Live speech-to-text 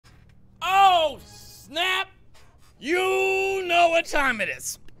You know what time it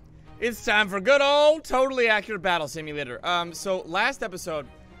is. It's time for good old Totally Accurate Battle Simulator. So last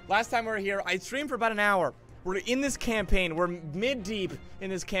time we were here, I streamed for about an hour. We're in this campaign. We're mid-deep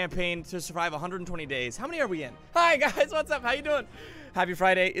in this campaign to survive 120 days. How many are we in? Hi, guys. What's up? How you doing? Happy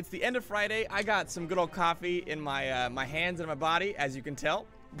Friday. It's the end of Friday. I got some good old coffee in my my hands and my body, as you can tell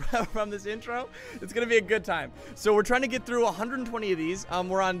from this intro. It's gonna be a good time. So we're trying to get through 120 of these.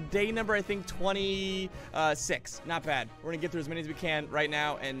 We're on day number, I think, 26. Not bad. We're gonna get through as many as we can right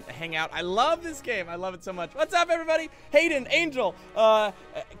now and hang out. I love this game. I love it so much. What's up, everybody? Hayden, Angel,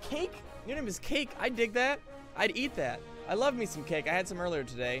 Cake. Your name is Cake. I dig that. I'd eat that. I love me some cake. I had some earlier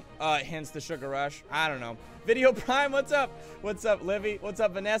today. Hence the sugar rush. I don't know. Video Prime, what's up? What's up, Livy? What's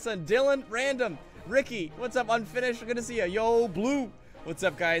up, Vanessa? Dylan, Random, Ricky, what's up, Unfinished? Good to see you. Yo, Blue. What's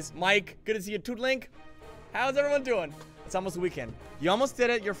up, guys? Mike, good to see you. Tootlink. How's everyone doing? It's almost the weekend. You almost did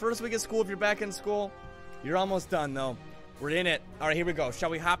it. Your first week of school, if you're back in school. You're almost done, though. We're in it. All right, here we go.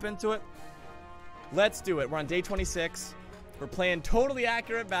 Shall we hop into it? Let's do it. We're on day 26. We're playing Totally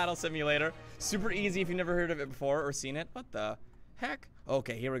Accurate Battle Simulator. Super easy if you've never heard of it before or seen it. What the heck?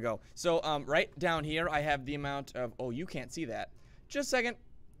 Okay, here we go. So, right down here, I have the amount of... Oh, you can't see that. Just a second.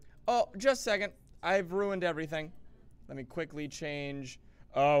 Oh, just a second. I've ruined everything. Let me quickly change.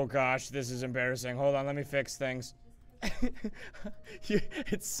 Oh, gosh, this is embarrassing. Hold on, let me fix things.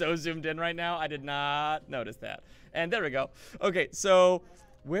 It's so zoomed in right now. I did not notice that. And there we go. Okay, so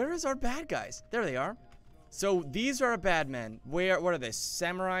where is our bad guys? There they are. So these are our bad men. What are they?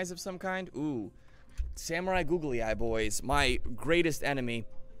 Samurais of some kind? Ooh. Samurai googly eye boys. My greatest enemy.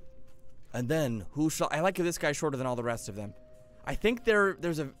 And then, who shall... I like this guy shorter than all the rest of them. I think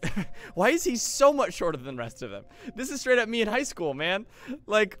there's a... Why is he so much shorter than the rest of them? This is straight up me in high school, man.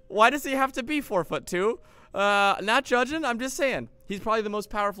 Like, why does he have to be 4'2"? Not judging, I'm just saying. He's probably the most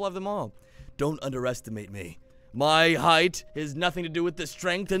powerful of them all. Don't underestimate me. My height has nothing to do with the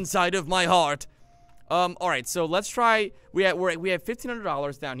strength inside of my heart. Alright, so let's try... We have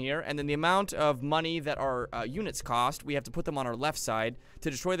 $1,500 down here, and then the amount of money that our units cost, we have to put them on our left side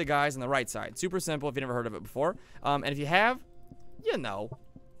to destroy the guys on the right side. Super simple if you've never heard of it before. And if you have... You know.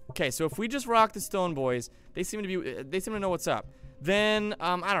 Okay, so if we just rock the Stone Boys, they seem to know what's up. Then,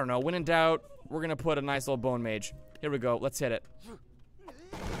 I don't know, when in doubt, we're gonna put a nice little Bone Mage. Here we go, let's hit it.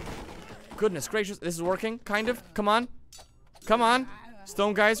 Goodness gracious, this is working, kind of. Come on. Come on.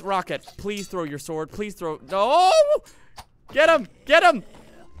 Stone guys, rock it. Please throw your sword, please throw. No! Get him! Get him!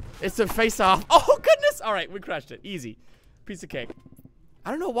 It's a face-off. Oh, goodness! Alright, we crushed it. Easy. Piece of cake. I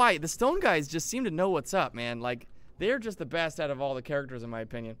don't know why, the Stone guys just seem to know what's up, man. Like, they're just the best out of all the characters, in my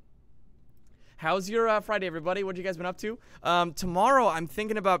opinion. How's your Friday, everybody? What you guys been up to? Tomorrow, I'm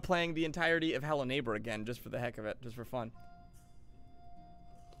thinking about playing the entirety of Hello Neighbor again, just for the heck of it, just for fun.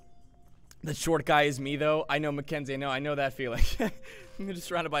 The short guy is me, though. I know, Mackenzie. I know that feeling. You're just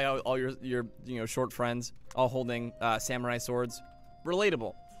surrounded by all your short friends, all holding samurai swords.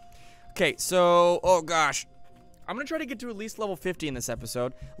 Relatable. Okay, so oh gosh, I'm gonna try to get to at least level 50 in this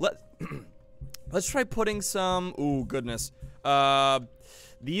episode. Let's try putting some... Ooh, goodness.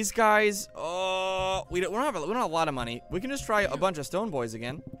 These guys... Oh, we don't have a lot of money. We can just try a bunch of Stone Boys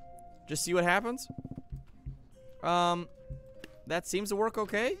again. Just see what happens. That seems to work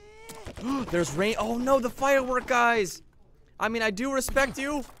okay. There's rain... Oh, no, the firework guys! I mean, I do respect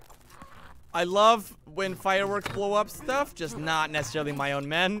you. I love when fireworks blow up stuff. Just not necessarily my own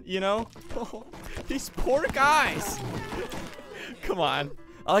men, you know? These poor guys. Come on.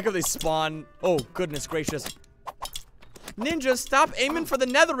 I like how they spawn. Oh, goodness gracious. Ninjas, stop aiming for the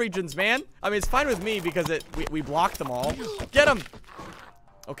nether regions, man. I mean, it's fine with me because we blocked them all. Get them.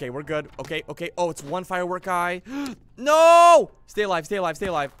 Okay, we're good. Okay, okay. Oh, it's one firework guy. No! Stay alive, stay alive, stay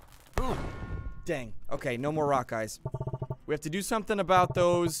alive. Dang. Okay, no more rock guys. We have to do something about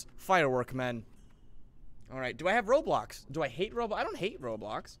those firework men. All right. Do I have Roblox? Do I hate Roblox? I don't hate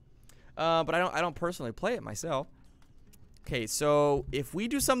Roblox. But I don't personally play it myself. Okay, so if we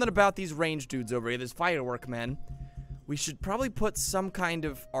do something about these range dudes over here, these firework men, we should probably put some kind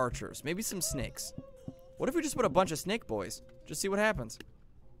of archers. Maybe some snakes. What if we just put a bunch of snake boys? Just see what happens.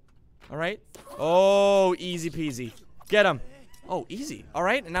 Alright. Oh, easy peasy. Get them. Oh, easy.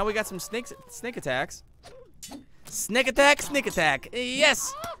 Alright, and now we got some snake attacks. Snake attack, snake attack.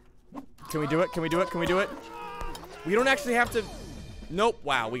 Yes! Can we do it? Can we do it? Can we do it? We don't actually have to... Nope.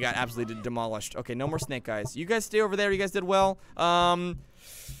 Wow, we got absolutely demolished. Okay, no more snake guys. You guys stay over there. You guys did well.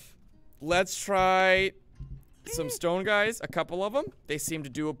 Let's try some stone guys. A couple of them. They seem to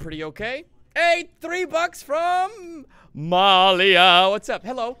do a pretty okay. Hey, $3 from Malia. What's up?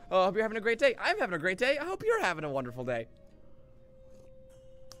 Hello. Hope you're having a great day. I'm having a great day. I hope you're having a wonderful day.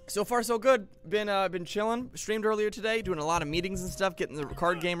 So far, so good. Been chilling. Streamed earlier today, doing a lot of meetings and stuff, getting the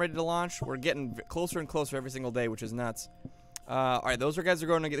card game ready to launch. We're getting closer and closer every single day, which is nuts. All right, those guys are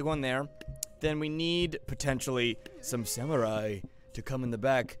going to get going there. Then we need potentially some samurai to come in the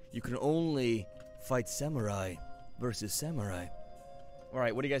back. You can only fight samurai versus samurai. All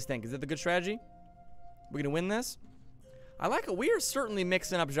right, what do you guys think? Is that the good strategy? We gonna win this? I like it. We are certainly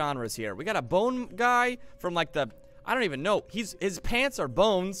mixing up genres here. We got a bone guy from like the, I don't even know. His pants are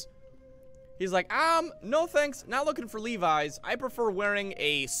bones. He's like, no thanks. Not looking for Levi's. I prefer wearing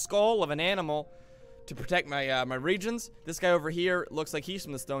a skull of an animal to protect my my regions. This guy over here looks like he's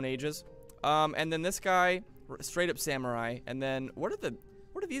from the Stone Ages. And then this guy, straight up samurai. And then what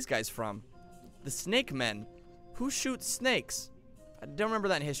are these guys from? The Snake Men. Who shoots snakes? I don't remember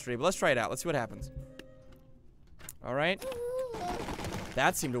that in history, but let's try it out. Let's see what happens. All right.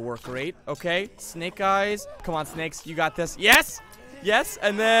 That seemed to work great. Okay, snake eyes. Come on, snakes. You got this. Yes! Yes,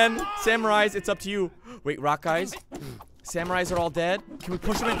 and then samurais, it's up to you. Wait, rock guys. Samurais are all dead. Can we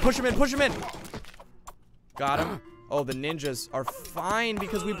push them in? Push them in, push them in. Got him. Oh, the ninjas are fine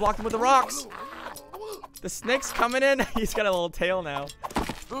because we blocked them with the rocks. The snake's coming in. He's got a little tail now.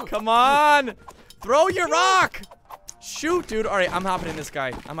 Come on. Throw your rock. Shoot, dude. All right, I'm hopping in this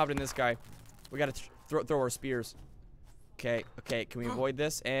guy. I'm hopping in this guy. We got to throw our spears. Okay, okay. Can we avoid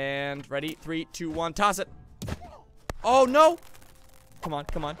this? And ready? 3, 2, 1. Toss it. Oh, no. Come on,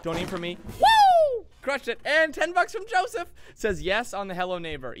 come on. Don't aim for me. Woo! Crushed it. And 10 bucks from Joseph. Says yes on the Hello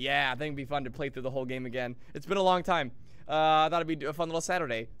Neighbor. Yeah, I think it'd be fun to play through the whole game again. It's been a long time. I thought it'd be a fun little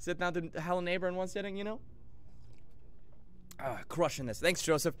Saturday. Sit down to the Hello Neighbor in one sitting, you know? Crushing this. Thanks,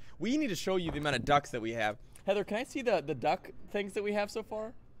 Joseph. We need to show you the amount of ducks that we have. Heather, can I see the duck things that we have so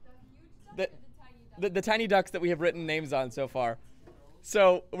far? The tiny ducks that we have written names on so far.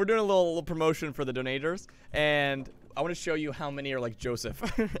 So we're doing a little promotion for the donators, and I want to show you how many are like Joseph.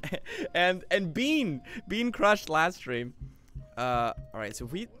 and Bean crushed last stream. All right, so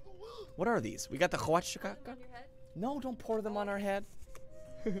what are these? We got the huachaka. No, don't pour them on our head.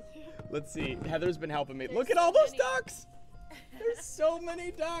 Let's see. Heather's been helping me. Look at all those ducks. There's so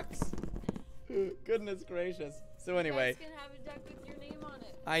many ducks. Goodness gracious. So anyway, you guys can have a duck with your name on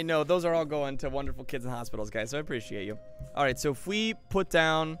it. I know those are all going to wonderful kids in hospitals, guys. So I appreciate you. All right, so if we put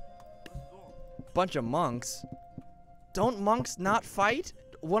down a bunch of monks, don't monks not fight?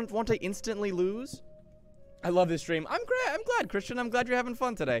 Won't they instantly lose? I love this stream. I'm glad, Christian. I'm glad you're having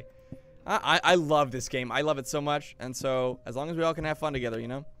fun today. I love this game. I love it so much. And so as long as we all can have fun together, you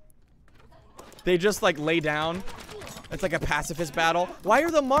know. They just like lay down. It's like a pacifist battle. Why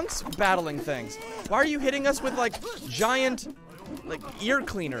are the monks battling things? Why are you hitting us with like giant like ear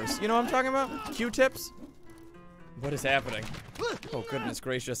cleaners? You know what I'm talking about? Q-tips? What is happening? Oh, goodness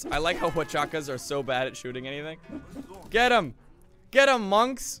gracious. I like how huachakas are so bad at shooting anything. Get him! Get him,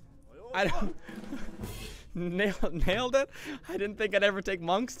 monks! I don't... Nailed it? I didn't think I'd ever take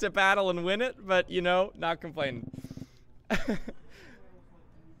monks to battle and win it, but, you know, not complaining. A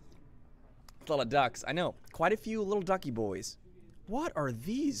lot of ducks. I know. Quite a few little ducky boys. What are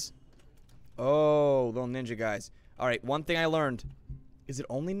these? Oh, little ninja guys. All right, one thing I learned. Is it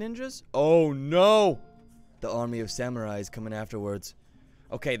only ninjas? Oh, no! The army of samurai is coming afterwards.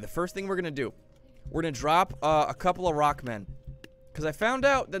 Okay, the first thing we're going to do. We're going to drop a couple of rock men. Because I found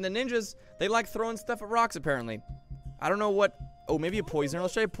out that the ninjas, they like throwing stuff at rocks, apparently. I don't know what... Oh, maybe a poisoner.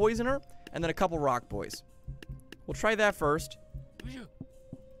 Let's try a poisoner. And then a couple rock boys. We'll try that first.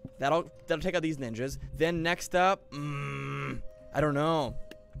 That'll take out these ninjas. Then next up... I don't know.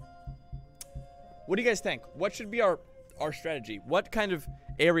 What do you guys think? What should be our strategy? What kind of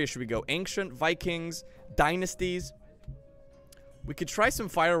area should we go? Ancient, Vikings, dynasties? We could try some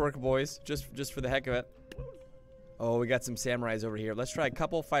firework boys, just for the heck of it. Oh, we got some samurais over here. Let's try a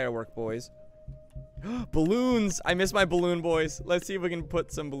couple firework boys. Balloons! I miss my balloon boys. Let's see if we can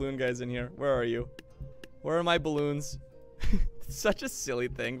put some balloon guys in here. Where are you? Where are my balloons? Such a silly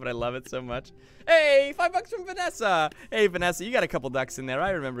thing, but I love it so much. Hey, $5 from Vanessa. Hey, Vanessa, you got a couple ducks in there.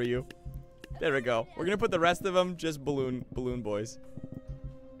 I remember you. There we go. We're gonna put the rest of them just balloon boys.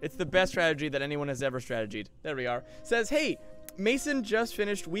 It's the best strategy that anyone has ever strategied. There we are. Says, hey, Mason just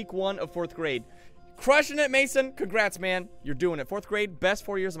finished week 1 of 4th grade. Crushing it, Mason. Congrats, man. You're doing it. 4th grade. Best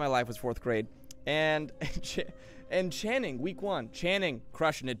 4 years of my life was 4th grade. And Channing, week 1. Channing,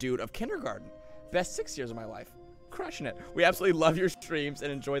 crushing it, dude, of kindergarten. Best 6 years of my life. Crushing it. We absolutely love your streams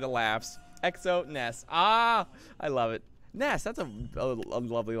and enjoy the laughs. Exo Ness. Ah, I love it. Ness, that's a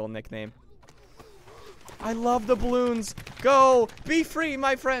lovely little nickname. I love the balloons. Go. Be free,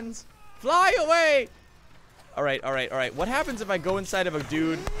 my friends. Fly away. All right, all right, all right. What happens if I go inside of a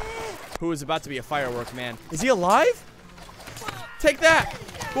dude who is about to be a firework man? Is he alive? Take that.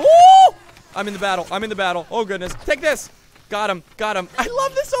 Ooh! I'm in the battle. I'm in the battle. Oh, goodness. Take this. Got him. Got him. I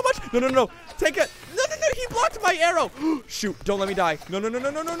love this so much. No, no, no. Take it. No, no, no. He blocked my arrow. Shoot. Don't let me die. No, no, no, no,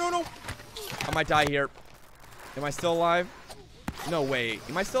 no, no, no, no. I might die here. Am I still alive? No way.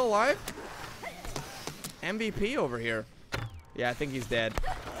 Am I still alive? MVP over here. Yeah, I think he's dead.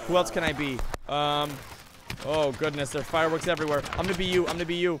 Who else can I be? Oh, goodness. There's fireworks everywhere. I'm gonna be you. I'm gonna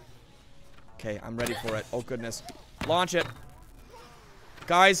be you. Okay, I'm ready for it. Oh, goodness. Launch it.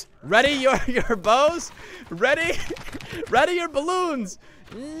 Guys, ready your bows? Ready? Ready your balloons?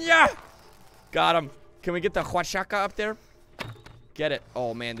 Yeah! Got him. Can we get the huachaka up there? Get it.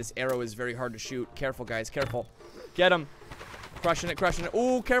 Oh, man, this arrow is very hard to shoot. Careful, guys. Careful. Get him. Crushing it, crushing it.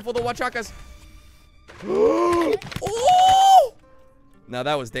 Ooh, careful, the huachakas. Ooh! Now,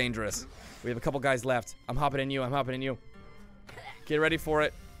 that was dangerous. We have a couple guys left. I'm hopping in you. I'm hopping in you. Get ready for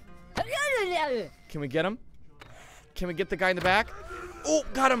it. Can we get him? Can we get the guy in the back? Oh,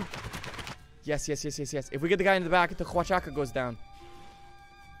 got him. Yes, yes, yes, yes, yes. If we get the guy in the back, the huachaka goes down.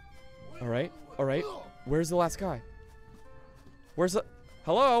 All right. All right. Where's the last guy? Where's the...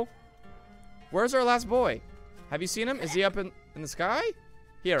 Hello? Where's our last boy? Have you seen him? Is he up in the sky?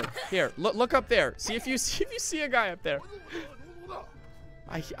 Here. Here. Look up there. See if you see a guy up there.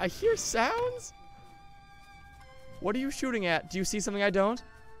 I hear sounds. What are you shooting at? Do you see something I don't?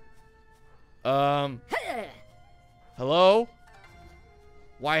 Hello?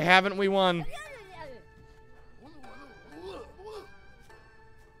 Why haven't we won?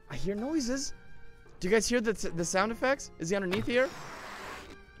 I hear noises. Do you guys hear the sound effects? Is he underneath here?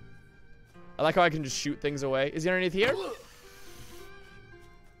 I like how I can just shoot things away. Is he underneath here?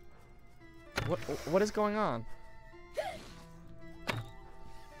 What is going on?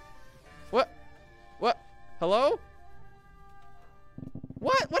 What? Hello?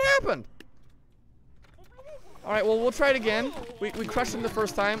 What happened? All right, well, we'll try it again. We crushed him the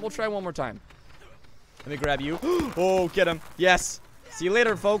first time. We'll try one more time. Let me grab you. Oh, get him. Yes. See you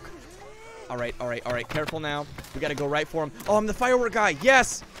later, folk. All right, all right, all right. Careful now. We got to go right for him. Oh, I'm the firework guy.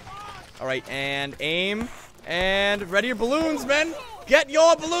 Yes. All right, and aim. And ready your balloons, men. Get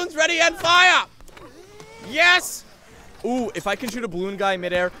your balloons ready and fire. Yes. Ooh, if I can shoot a balloon guy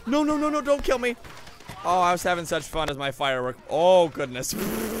midair. No, no, no, no, don't kill me. Oh, I was having such fun as my firework. Oh, goodness.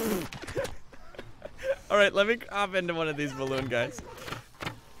 All right, let me hop into one of these balloon guys.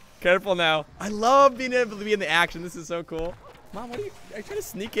 Careful now. I love being able to be in the action. This is so cool. Mom, are you trying to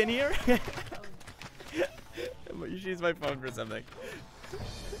sneak in here? You should use my phone for something.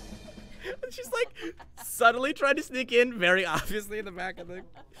 She's like subtly trying to sneak in, very obviously in the back of the...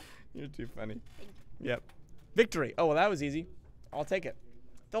 You're too funny. Yep. Victory. Oh, well, that was easy. I'll take it.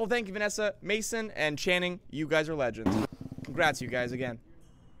 Oh, thank you, Vanessa, Mason, and Channing. You guys are legends. Congrats, you guys, again.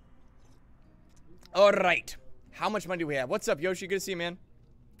 All right. How much money do we have? What's up, Yoshi? Good to see you, man.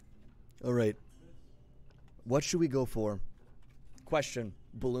 All right. What should we go for? Question.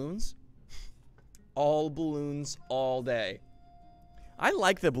 Balloons? All balloons all day. I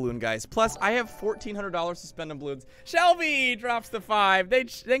like the balloon guys. Plus, I have $1,400 to spend on balloons. Shelby drops the 5.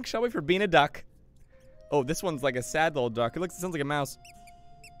 Thanks, Shelby, for being a duck. Oh, this one's like a sad little duck. It sounds like a mouse.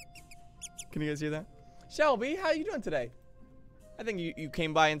 Can you guys hear that? Shelby, how are you doing today? I think you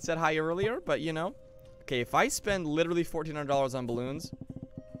came by and said hi earlier, but you know. Okay, if I spend literally $1,400 on balloons,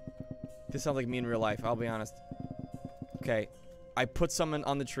 this sounds like me in real life, I'll be honest. Okay, I put some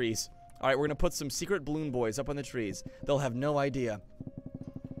on the trees. All right, we're going to put some secret balloon boys up on the trees. They'll have no idea.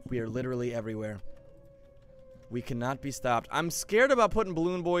 We are literally everywhere. We cannot be stopped. I'm scared about putting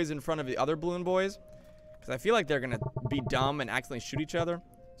balloon boys in front of the other balloon boys, because I feel like they're going to be dumb and accidentally shoot each other.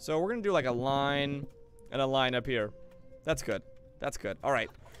 So we're going to do like a line and a line up here. That's good. That's good. All right.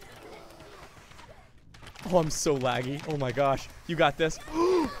 Oh, I'm so laggy. Oh my gosh. You got this.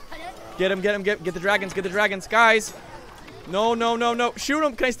 Get him, get him, get the dragons, get the dragons. Guys. No, no, no, no. Shoot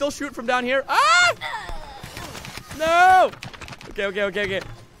him. Can I still shoot from down here? Ah! No! Okay, okay, okay, okay.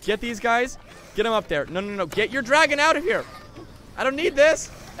 Get these guys. Get them up there. No, no, no. Get your dragon out of here. I don't need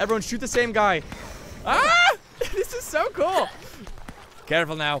this. Everyone shoot the same guy. Ah! This is so cool.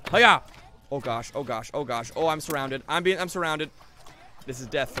 Careful now. Hiya! Oh gosh, oh gosh, oh gosh. Oh, I'm surrounded. I'm surrounded. This is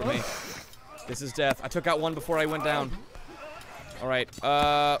death for me. This is death. I took out one before I went down. All right.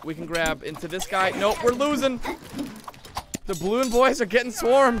 We can grab into this guy. Nope, we're losing. The balloon boys are getting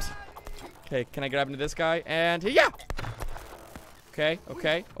swarmed. Okay, can I grab into this guy? And yeah. Okay,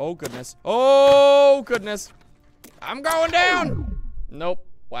 okay. Oh goodness. Oh goodness. I'm going down. Nope.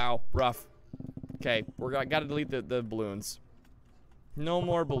 Wow, rough. Okay, gotta delete the balloons. No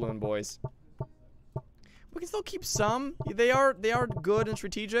more balloon boys. We can still keep some. They are good and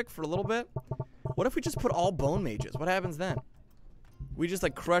strategic for a little bit. What if we just put all bone mages? What happens then? We just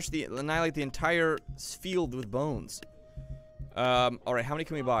like annihilate the entire field with bones. Alright, how many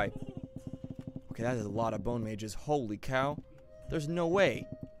can we buy? Okay, that is a lot of bone mages. Holy cow. There's no way.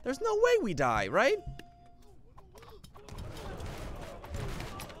 There's no way we die, right?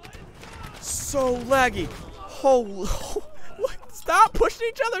 So laggy. Holy. Stop pushing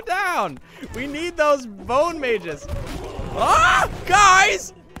each other down. We need those bone mages. Ah,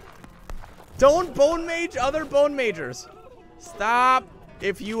 guys! Don't bone mage other bone magers. Stop.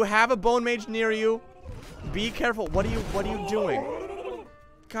 If you have a bone mage near you, be careful. What are you doing?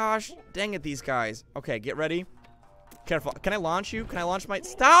 Gosh, dang it, these guys. Okay, get ready. Careful. Can I launch you? Can I launch my...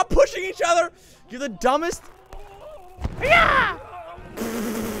 Stop pushing each other! You're the dumbest... Yeah!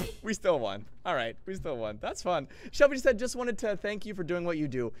 We still won. Alright, we still won. That's fun. Shelby said, just wanted to thank you for doing what you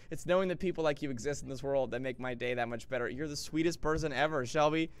do. It's knowing that people like you exist in this world that make my day that much better. You're the sweetest person ever,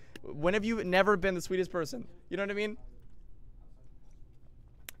 Shelby. When have you never been the sweetest person? You know what I mean?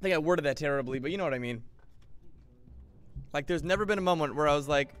 I think I worded that terribly, but you know what I mean. Like, there's never been a moment where I was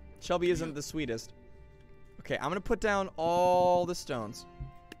like, Shelby isn't the sweetest. Okay, I'm gonna put down all the stones.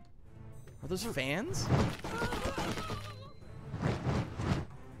 Are those fans?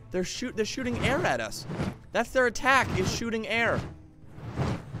 They're shooting air at us. That's their attack, is shooting air.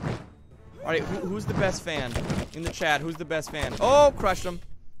 Alright, who's the best fan? In the chat, who's the best fan? Oh, crushed them.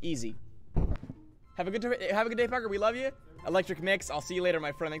 Easy. Have a good day, Parker. We love you. Electric Mix, I'll see you later,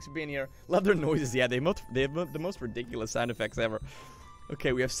 my friend. Thanks for being here. Love their noises. Yeah, they have the most ridiculous sound effects ever.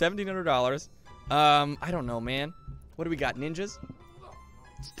 Okay, we have $1,700. I don't know, man. What do we got? Ninjas?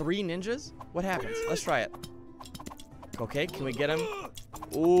 It's 3 ninjas? What happens? Let's try it. Okay, can we get him?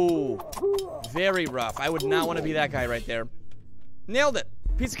 Ooh, very rough. I would not want to be that guy right there. Nailed it.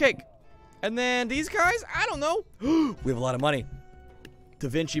 Piece of cake. And then these guys, I don't know. We have a lot of money. Da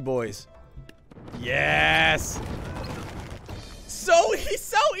Vinci boys. Yes. So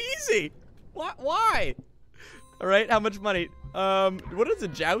easy. Why? All right, how much money? What is a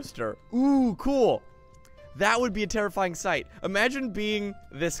jouster? Ooh, cool. That would be a terrifying sight. Imagine being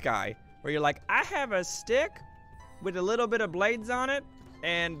this guy, where you're like, I have a stick with a little bit of blades on it,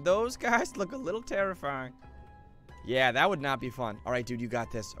 and those guys look a little terrifying. Yeah, that would not be fun. All right, dude, you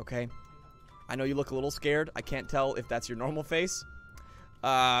got this, okay? I know you look a little scared. I can't tell if that's your normal face.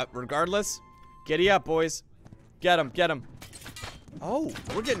 Regardless, giddy up, boys. Get him, get him. Oh,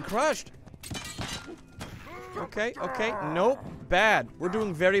 we're getting crushed. Okay, okay. Nope. Bad. We're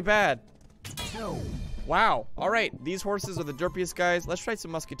doing very bad. Wow. All right. These horses are the derpiest guys. Let's try some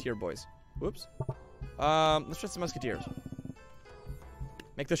musketeer boys. Whoops. Let's try some musketeers.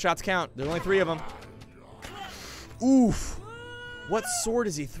 Make the shots count. There's only 3 of them. Oof. What sword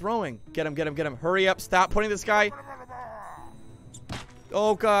is he throwing? Get him, get him, get him. Hurry up. Stop putting this guy.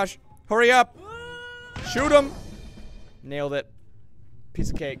 Oh, gosh. Hurry up. Shoot him. Nailed it. Piece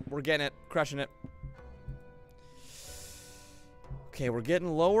of cake. We're getting it. Crushing it. Okay, we're getting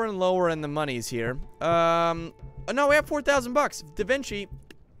lower and lower in the monies here. Oh, no, we have 4,000 bucks. Da Vinci,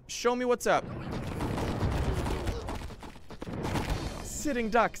 show me what's up. Sitting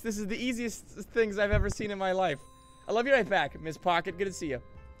ducks. This is the easiest things I've ever seen in my life. I love you right back, Miss Pocket. Good to see you.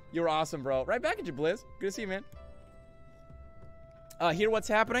 You're awesome, bro. Right back at you, Blizz. Good to see you, man. Here, what's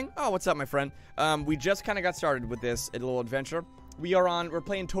happening? Oh, what's up, my friend? We just kind of got started with this little adventure. We're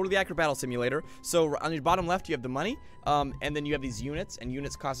playing Totally Accurate Battle Simulator. So on your bottom left, you have the money, and then you have these units, and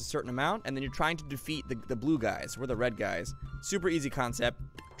units cost a certain amount, and then you're trying to defeat the blue guys. We're the red guys. Super easy concept.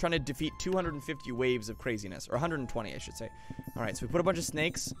 Trying to defeat 250 waves of craziness, or 120, I should say. All right, so we put a bunch of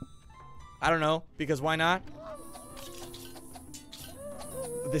snakes. I don't know, because why not?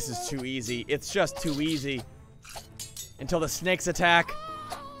 This is too easy. It's just too easy. Until the snakes attack.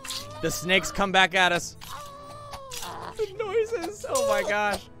 The snakes come back at us. The noises. Oh my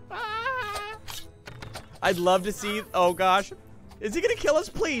gosh. Ah. I'd love to see. Oh gosh. Is he gonna kill us?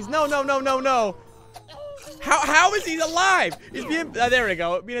 Please. No, no, no, no, no. How is he alive? He's being. There we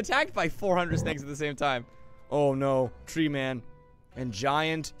go. Being attacked by 400 snakes at the same time. Oh no. Tree man. And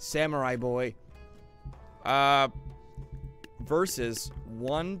giant samurai boy. Versus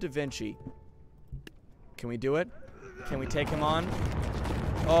 1 Da Vinci. Can we do it? Can we take him on?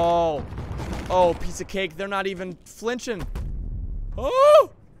 Oh. Oh, piece of cake. They're not even flinching.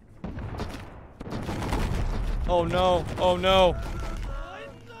 Oh! Oh, no. Oh, no.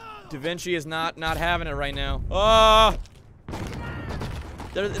 Da Vinci is not having it right now. Ah!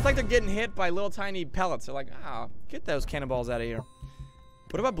 It's like they're getting hit by little tiny pellets. They're like, ah, get those cannonballs out of here.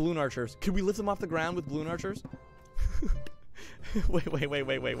 What about balloon archers? Could we lift them off the ground with balloon archers?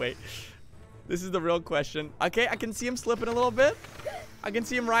 Wait. This is the real question. Okay, I can see him slipping a little bit. I can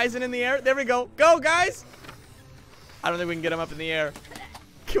see him rising in the air. There we go. Go, guys! I don't think we can get him up in the air.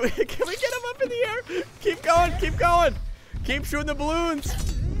 Can we get him up in the air? Keep going, keep going. Keep shooting the balloons.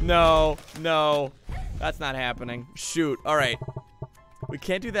 No, no. That's not happening. Shoot. All right. We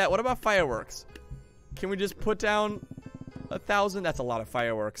can't do that. What about fireworks? Can we just put down 1,000? That's a lot of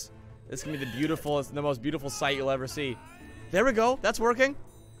fireworks. This can be the most beautiful sight you'll ever see. There we go. That's working.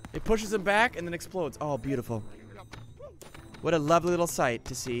 It pushes him back and then explodes. Oh, beautiful. What a lovely little sight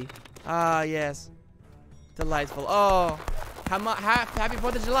to see. Ah, yes. Delightful. Oh, happy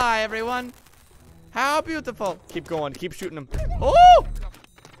 4th of July, everyone. How beautiful. Keep going. Keep shooting him. Oh!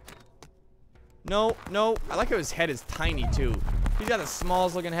 No, no. I like how his head is tiny, too. He's got the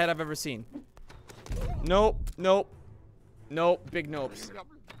smallest looking head I've ever seen. Nope, nope. Nope, big nopes.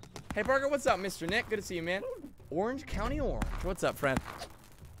 Hey, Parker, what's up, Mr. Nick? Good to see you, man. Orange County Orange. What's up, friend?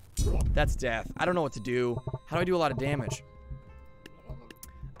 That's death. I don't know what to do. How do I do a lot of damage?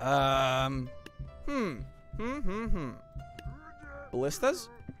 Ballistas?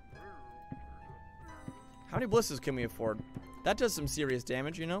 How many ballistas can we afford? That does some serious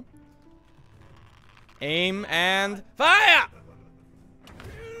damage, you know? Aim and fire!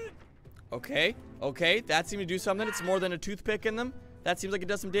 Okay, okay. That seemed to do something. It's more than a toothpick in them. That seems like it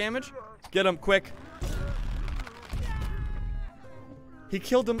does some damage. Get him, quick. He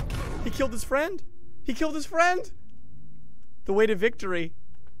killed him. He killed his friend. He killed his friend. The way to victory.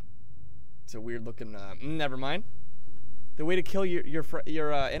 It's a weird looking, never mind. The way to kill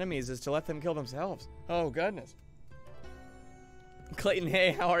your enemies is to let them kill themselves. Oh, goodness. Clayton,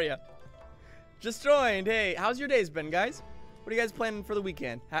 hey, how are you? Just joined. Hey, how's your days been, guys? What are you guys planning for the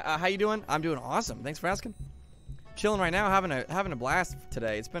weekend? How you doing? I'm doing awesome. Thanks for asking. Chilling right now, having a blast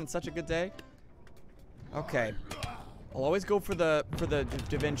today. It's been such a good day. Okay. I'll always go for the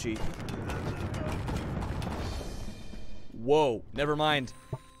Da Vinci. Whoa, never mind.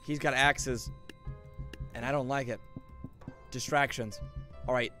 He's got axes. And I don't like it. Distractions.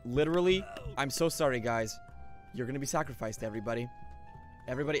 Alright, literally, I'm so sorry, guys. You're gonna be sacrificed, everybody.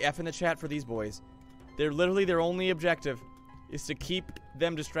 Everybody F in the chat for these boys. They're literally, their only objective is to keep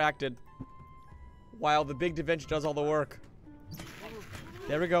them distracted while the big Da Vinci does all the work.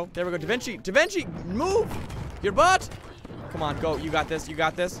 There we go. There we go. Da Vinci! Da Vinci! Move! Your butt! Come on, go. You got this. You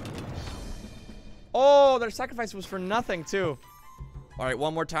got this. Oh, their sacrifice was for nothing, too. Alright,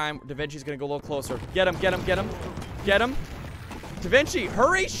 one more time. Da Vinci's gonna go a little closer. Get him, get him, get him. Get him. Da Vinci,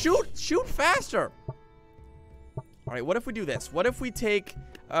 hurry! Shoot! Shoot faster! Alright, what if we do this? What if we take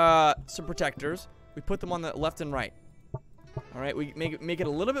some protectors, we put them on the left and right. Alright, we make it a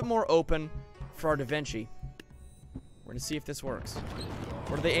little bit more open for our Da Vinci. We're gonna see if this works.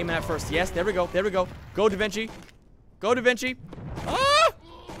 What are they aiming at first? Yes, there we go, there we go. Go, Da Vinci. Go, Da Vinci. Ah!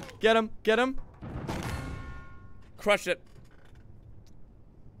 Get him, get him. Crush it.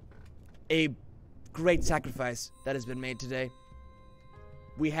 A great sacrifice that has been made today.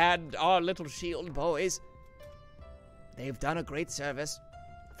 We had our little shield boys. They've done a great service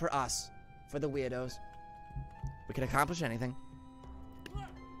for us, for the weirdos. We can accomplish anything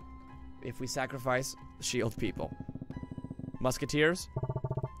if we sacrifice shield people. Musketeers?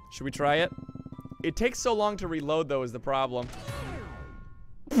 Should we try it? It takes so long to reload, though, is the problem.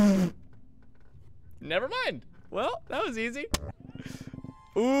 Never mind. Well, that was easy.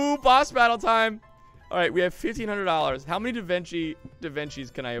 Ooh, boss battle time. All right, we have $1,500. How many Da Vinci's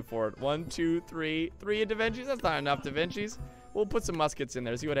can I afford? 1, 2, 3. 3 Da Vinci's? That's not enough Da Vinci's. We'll put some muskets in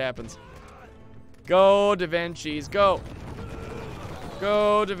there, see what happens. Go, Da Vinci's, go.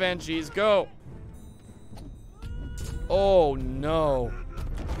 Go, Da Vinci's, go. Oh, no.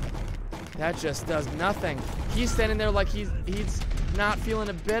 That just does nothing. He's standing there like he's not feeling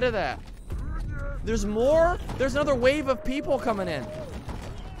a bit of that. There's more? There's another wave of people coming in.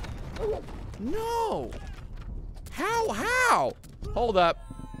 No. How? Hold up.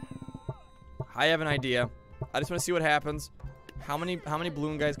 I have an idea. I just want to see what happens. How many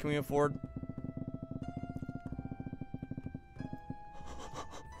balloon guys can we afford?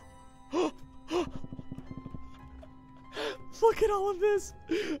 Look at all of this.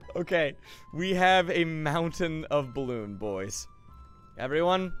 Okay, we have a mountain of balloon, boys.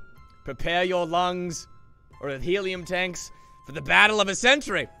 Everyone, prepare your lungs or the helium tanks for the battle of a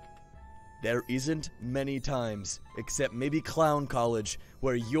century. There isn't many times, except maybe Clown College,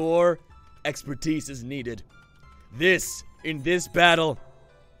 where your expertise is needed. In this battle,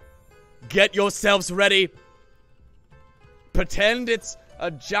 get yourselves ready. Pretend it's a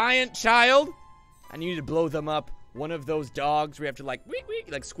giant child, and you need to blow them up. One of those dogs where you have to, like,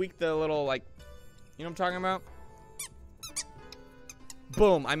 like squeak the little, like, you know what I'm talking about?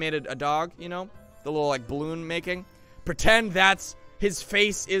 Boom, I made a dog, you know? The little, like, balloon making. Pretend that's his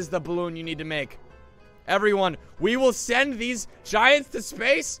face is the balloon you need to make. Everyone, we will send these giants to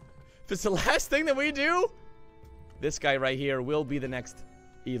space. If it's the last thing that we do, this guy right here will be the next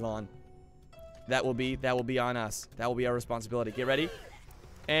Elon. That will be on us. That will be our responsibility. Get ready.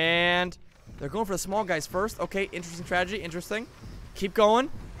 And they're going for the small guys first. Okay, interesting strategy. Interesting. Keep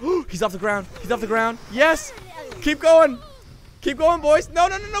going. He's off the ground. He's off the ground. Yes. Keep going. Keep going, boys. No,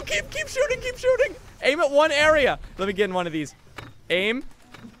 no, no, no. Keep shooting. Keep shooting. Aim at one area. Let me get in one of these. Aim.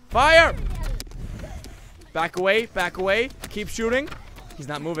 Fire. Back away. Back away. Keep shooting. He's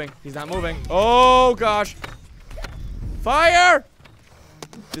not moving. He's not moving. Oh, gosh. Fire.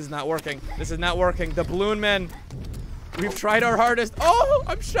 This is not working. This is not working. The balloon men. We've tried our hardest. Oh,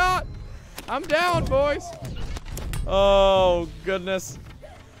 I'm shot. I'm down, boys. Oh, goodness.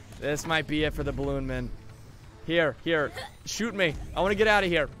 This might be it for the balloon men. Here. Shoot me. I want to get out of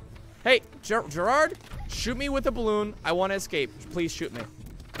here. Hey, Gerard, shoot me with a balloon. I want to escape. Please shoot me.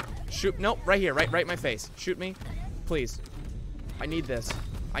 Shoot. Nope, right here. Right in my face. Shoot me. Please. I need this.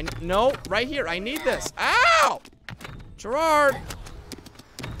 No, right here. I need this. Ow! Gerard.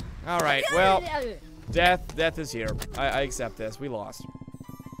 All right, well, death is here. I accept this. We lost.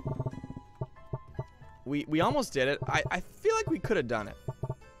 We almost did it. I feel like we could have done it.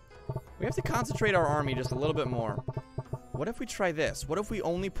 We have to concentrate our army just a little bit more. What if we try this? What if we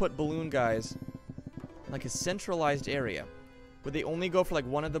only put balloon guys in like a centralized area? Would they only go for like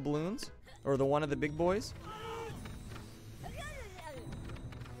one of the balloons? Or the one of the big boys?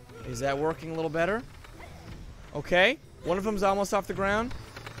 Is that working a little better? Okay. One of them's almost off the ground.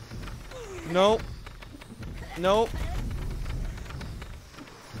 Nope. Nope.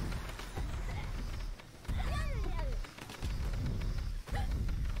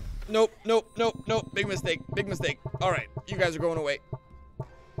 Nope. Big mistake. Alright, you guys are going away.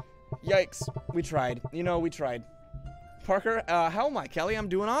 Yikes. We tried. You know, we tried. Parker, how am I? Kelly, I'm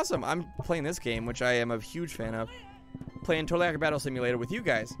doing awesome. I'm playing this game, which I am a huge fan of. Playing Totally Accurate Battle Simulator with you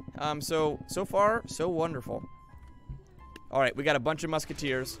guys. So far, so wonderful. Alright, we got a bunch of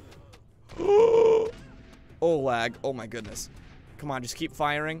musketeers. Oh, lag. Oh, my goodness. Come on, just keep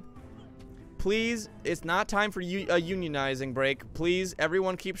firing. Please, it's not time for a unionizing break. Please,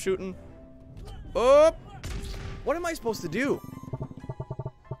 everyone keep shooting. Oh! What am I supposed to do?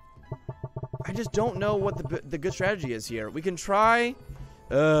 I just don't know what the good strategy is here. We can try...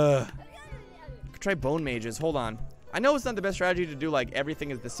 we could try bone mages. Hold on. I know it's not the best strategy to do, like,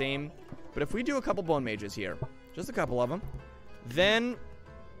 everything is the same. But if we do a couple bone mages here, just a couple of them, then...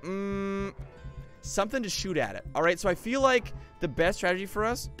 something to shoot at it. Alright, so I feel like the best strategy for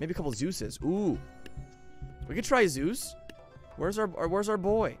us, maybe a couple Zeuses. Ooh. We could try Zeus. Where's our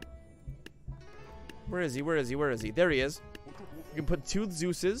boy? Where is he? There he is. We can put 2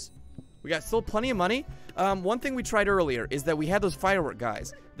 Zeuses. We got still plenty of money. One thing we tried earlier is that we had those firework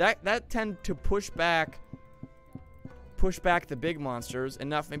guys. That tend to push back the big monsters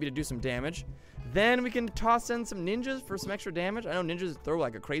enough maybe to do some damage. Then we can toss in some ninjas for some extra damage. I know ninjas throw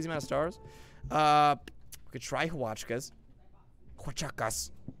like a crazy amount of stars. We could try Huachkas.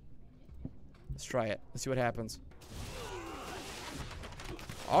 Huachakas. Let's try it. Let's see what happens.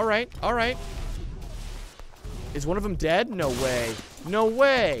 Alright. Is one of them dead? No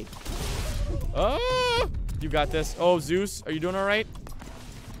way. Oh! You got this. Oh, Zeus. Are you doing alright?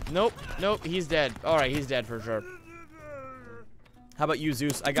 Nope. He's dead. Alright, he's dead for sure. How about you,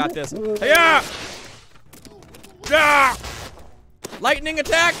 Zeus? I got this. Yeah! Yeah! Lightning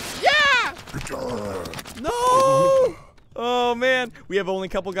attack! Yeah! No! Oh, man. We have only a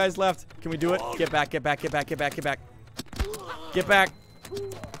couple guys left. Can we do it? Get back. Get back.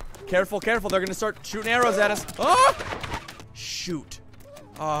 Careful. They're going to start shooting arrows at us. Oh! Shoot.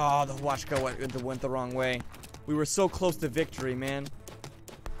 Oh, the Huachka went the wrong way. We were so close to victory, man.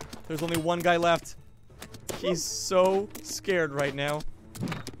 There's only one guy left. He's so scared right now.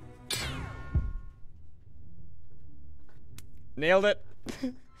 Nailed it.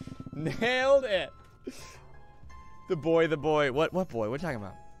 Nailed it. The boy. What boy? What are you talking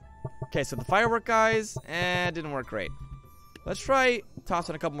about? Okay, so the firework guys, didn't work great. Let's try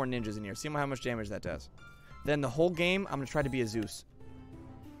tossing a couple more ninjas in here. See how much damage that does. Then the whole game, I'm going to try to be a Zeus.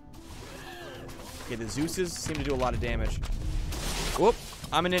 Okay, the Zeuses seem to do a lot of damage. Whoop.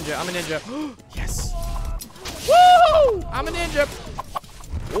 I'm a ninja. Yes. Woo! I'm a ninja.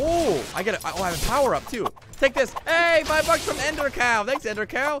 Oh, I have a power up too. Take this. Hey, $5 from Ender Cow. Thanks, Ender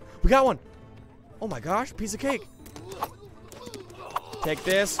Cow. We got one. Oh my gosh, piece of cake. Take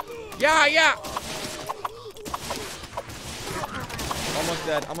this. Yeah.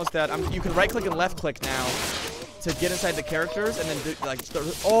 Almost dead. You can right click and left click now to get inside the characters and then do, like start.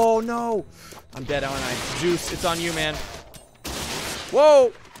 Oh no, I'm dead, aren't I? Zeus, it's on you, man.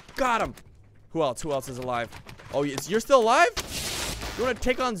 Whoa, got him. Who else? Who else is alive? Oh, you're still alive? You want to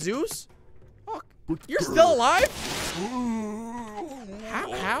take on Zeus? Oh, you're still alive?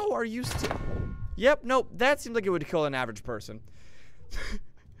 How are you still? Yep, nope. That seems like it would kill an average person.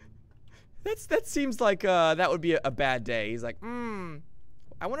 That seems like that would be a bad day. He's like,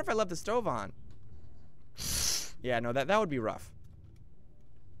 I wonder if I left the stove on. Yeah, no, that would be rough.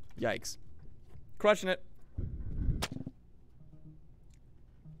 Yikes. Crushing it.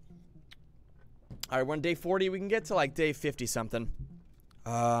 All right, we're on day 40. We can get to like day 50 something.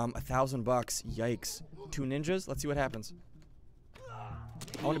 $1,000 bucks. Yikes. 2 ninjas. Let's see what happens.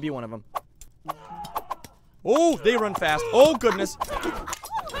 I want to be one of them. Oh, they run fast. Oh, goodness.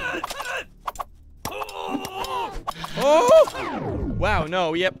 Oh! Wow,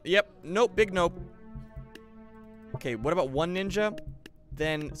 no. Yep. Nope, big nope. Okay, what about 1 ninja?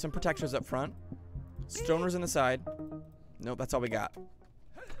 Then some protectors up front. Stoners in the side. Nope, that's all we got.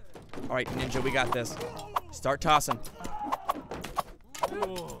 All right, ninja, we got this. Start tossing.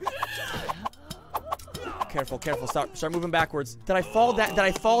 Careful, careful. Start moving backwards. Did I fall down? Did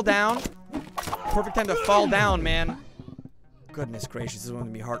I fall down? Perfect time to fall down, man. Goodness gracious, this is going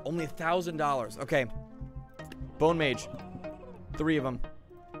to be hard. Only $1,000. Okay. Bone mage. 3 of them.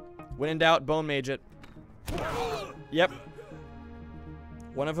 When in doubt, bone mage it. Yep.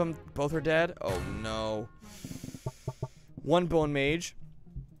 One of them, both are dead. Oh no. 1 bone mage.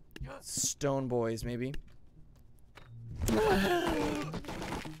 Stone boys, maybe.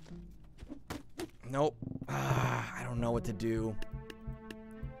 Nope. I don't know what to do.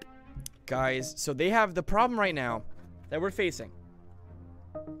 Guys, so they have the problem right now that we're facing.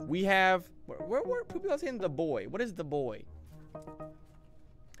 We have... Where people are saying the boy? What is the boy?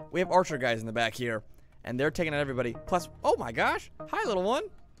 We have archer guys in the back here. And they're taking out everybody. Plus, oh my gosh. Hi, little one.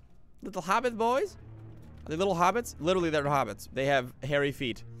 Little hobbit boys. Are they little hobbits? Literally, they're hobbits. They have hairy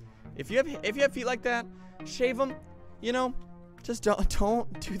feet. If you have feet like that, shave them. You know, just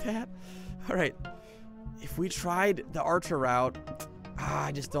don't do that. All right. If we tried the archer route,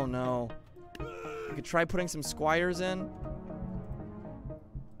 I just don't know. We could try putting some squires in.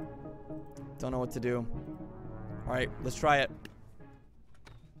 Don't know what to do. All right, let's try it.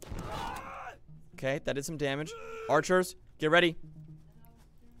 Okay, that did some damage. Archers, get ready.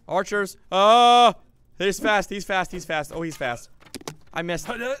 Archers. Oh, he's fast. He's fast. He's fast. Oh, he's fast. I missed.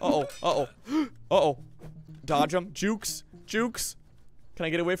 Uh-oh. Uh-oh. Uh-oh. Dodge him. Jukes. Jukes. Can I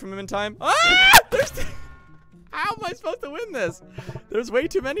get away from him in time? Ah! How am I supposed to win this? There's way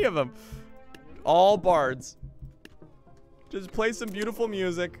too many of them. All bards. Just play some beautiful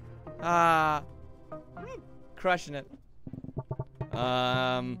music. Crushing it.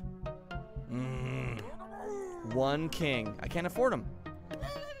 1 king. I can't afford them.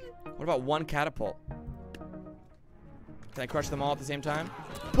 What about 1 catapult? Can I crush them all at the same time?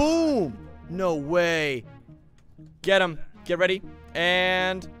 Boom! No way. Get him. Get ready.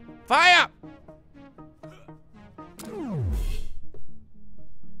 And fire!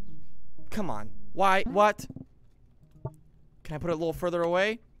 Come on. Why? What? Can I put it a little further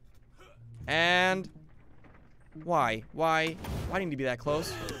away? And why? Why? Why do you need to be that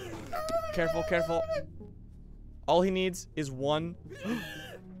close? Careful, careful. All he needs is 1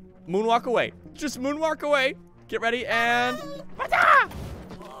 moonwalk away. Just moonwalk away. Get ready and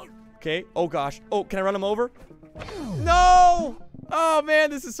okay. Oh gosh. Oh, can I run him over? No! Oh man,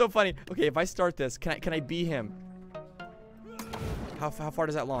 this is so funny. Okay, if I start this, can I be him? How far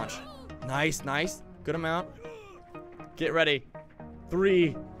does that launch? Nice, nice. Good amount. Get ready.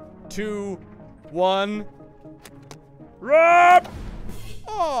 3, 2, 1. Run!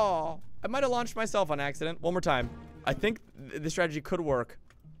 Oh, I might have launched myself on accident. One more time. I think the strategy could work.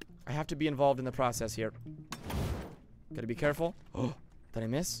 I have to be involved in the process here. Gotta be careful. Oh, did I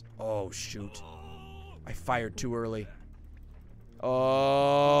miss? Oh, shoot. I fired too early.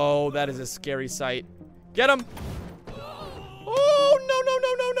 Oh, that is a scary sight. Get him! Oh, no, no,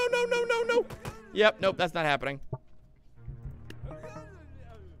 no, no, no, no, no, no, no. Yep, nope, that's not happening.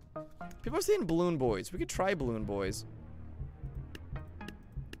 People are saying balloon boys. We could try balloon boys.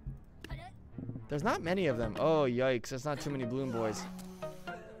 There's not many of them. Oh, yikes. There's not too many balloon boys.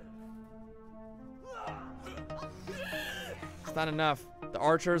 It's not enough. The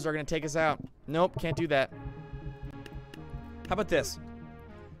archers are going to take us out. Nope, can't do that. How about this?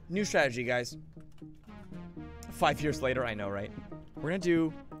 New strategy, guys. 5 years later, I know, right? We're going to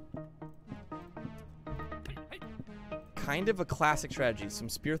do kind of a classic strategy. Some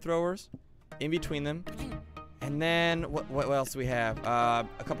spear throwers in between them. And then, what else do we have? A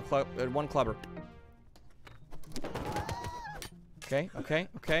couple 1 clubber. Okay, okay,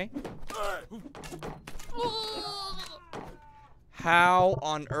 okay. How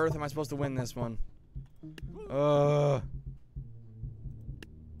on earth am I supposed to win this one? Don't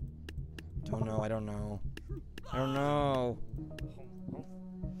know. I don't know. I don't know.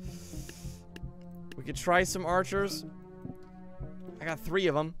 We could try some archers. I got 3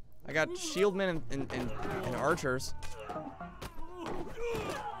 of them. I got shieldmen and archers.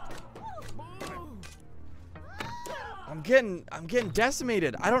 I'm getting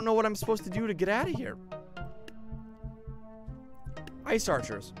decimated. I don't know what I'm supposed to do to get out of here. Ice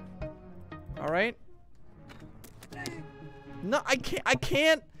archers. All right. No, I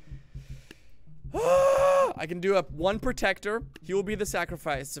can't. I can do 1 protector. He will be the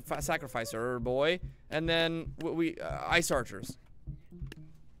sacrificer boy, and then ice archers.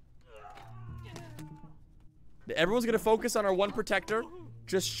 Everyone's gonna focus on our 1 protector.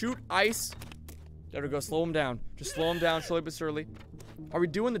 Just shoot ice. There we go. Slow him down. Just slow him down slowly but surely. Are we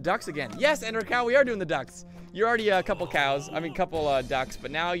doing the ducks again? Yes, Ender Cow, we are doing the ducks. You're already a couple cows. I mean, couple ducks,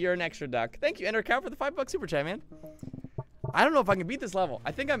 but now you're an extra duck. Thank you, Ender Cow, for the $5 super chat, man. I don't know if I can beat this level.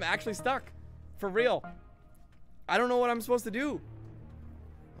 I think I'm actually stuck. For real. I don't know what I'm supposed to do.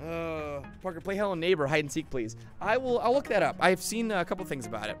 Parker, play Hello Neighbor hide and seek, please. I'll look that up. I've seen a couple things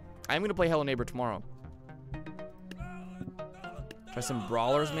about it. I'm gonna play Hello Neighbor tomorrow. Try some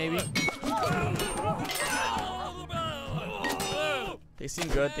brawlers, maybe. They seem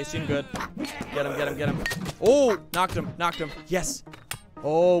good. They seem good. Get him, get him, get him. Oh, knocked him, knocked him. Yes.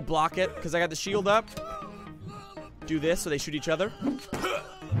 Oh, block it, because I got the shield up. Do this so they shoot each other.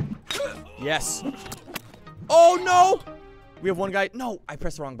 Yes. Oh, no. We have 1 guy. No, I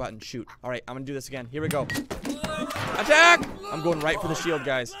pressed the wrong button. Shoot. All right, I'm going to do this again. Here we go. Attack. I'm going right for the shield,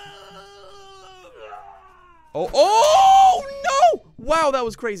 guys. Oh, no. Wow, that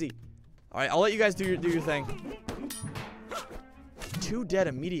was crazy. All right, I'll let you guys do your thing. 2 dead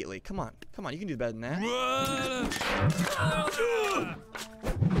immediately. Come on. Come on, you can do better than that.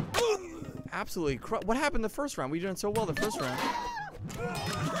 Absolutely. What happened the first round? We did so well the first round.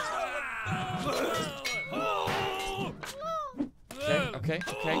 Okay.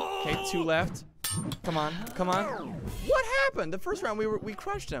 2 left. Come on. Come on. What happened? The first round we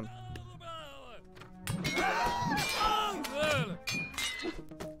crushed him.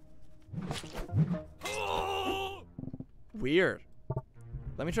 Weird.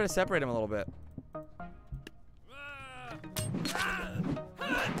 Let me try to separate him a little bit.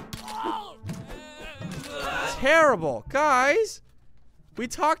 Terrible. Guys, we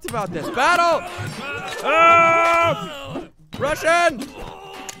talked about this. Battle! Oh! Russian!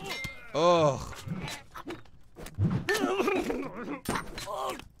 Ugh.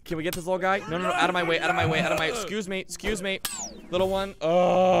 Can we get this little guy? No, out of my way, out of my way, out of my... Excuse me, little one.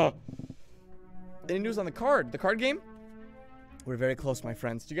 Ugh. Any news on the card game? We're very close, my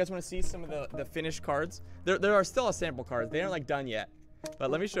friends. Do you guys want to see some of the finished cards? There are still a sample cards. They aren't like done yet.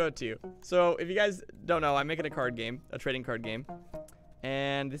 But let me show it to you. So if you guys don't know, I'm making a card game, a trading card game.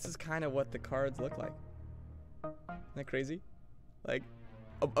 And this is kind of what the cards look like. Isn't that crazy? Like,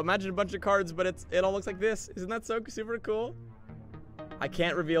 imagine a bunch of cards, but it all looks like this. Isn't that so super cool? I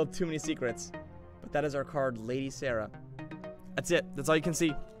can't reveal too many secrets, but that is our card, Lady Sarah. That's it. That's all you can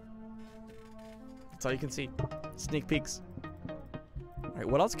see. That's all you can see. Sneak peeks. All right,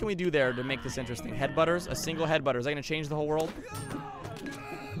 what else can we do there to make this interesting? Headbutters? A single headbutter. Is that going to change the whole world?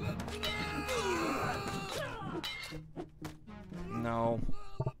 No.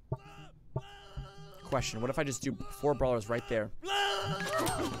 Question. What if I just do 4 brawlers right there?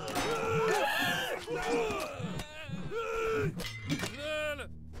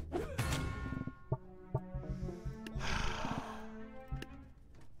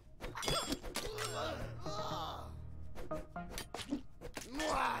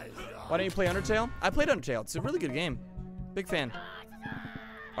 Why don't you play Undertale? I played Undertale. It's a really good game. Big fan.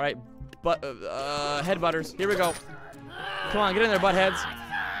 All right, but headbutters. Here we go. Come on, get in there, buttheads.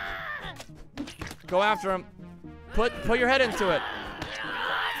 Go after him. Put your head into it.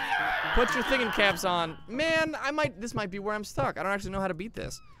 Put your thinking caps on. Man, this might be where I'm stuck. I don't actually know how to beat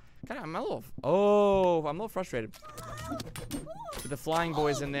this. I'm a little frustrated. With the flying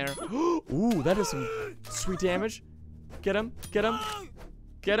boys in there. Ooh, that is some sweet damage. Get him, get him,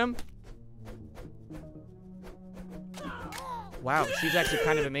 get him. Wow, she's actually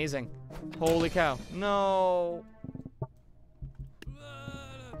kind of amazing. Holy cow. No.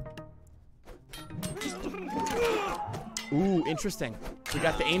 Ooh, interesting. We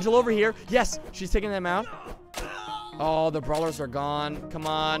got the angel over here. Yes, she's taking them out. Oh, the brawlers are gone. Come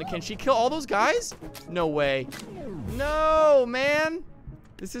on. Can she kill all those guys? No way. No, man.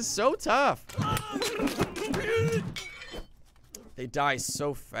 This is so tough. They die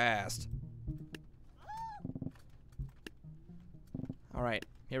so fast. Alright,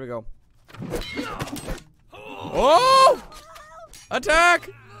 here we go. Oh! Attack!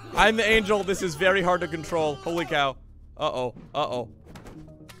 I'm the angel. This is very hard to control. Holy cow. Uh-oh. Uh-oh.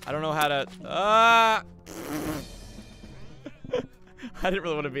 I don't know how to... I didn't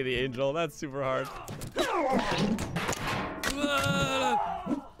really want to be the angel. That's super hard.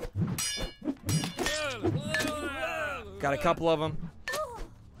 Got a couple of them.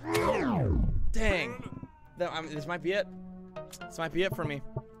 Dang. This might be it. This might be it for me.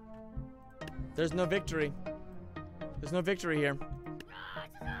 There's no victory. There's no victory here.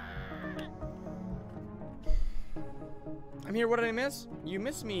 I'm here. What did I miss? You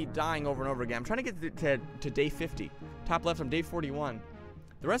missed me dying over and over again. I'm trying to get to day 50. Top left, I'm day 41.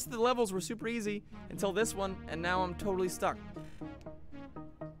 The rest of the levels were super easy until this one, and now I'm totally stuck.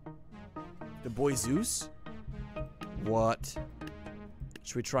 The boy Zeus? What?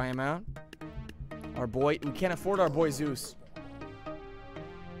 Should we try him out? Our boy, we can't afford our boy Zeus.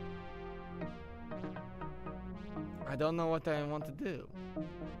 I don't know what I want to do.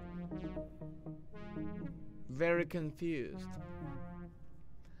 Very confused.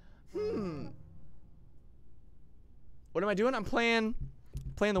 What am I doing? I'm playing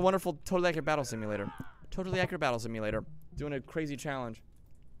the wonderful Totally Accurate Battle Simulator. Totally Accurate Battle Simulator. Doing a crazy challenge.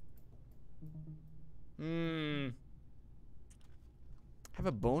 Have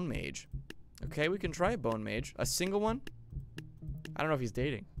a bone mage. Okay, we can try a bone mage. A single one? I don't know if he's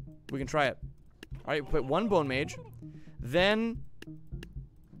dating. We can try it. Alright, put one bone mage. Then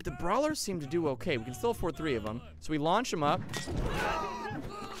the brawlers seem to do okay. We can still afford 3 of them. So we launch them up.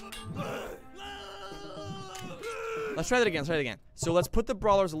 Let's try that again. Let's try it again. So let's put the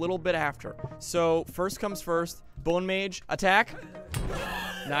brawlers a little bit after. So first comes first. Bone mage, attack.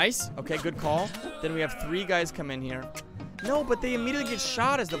 Nice. Okay, good call. Then we have 3 guys come in here. No, but they immediately get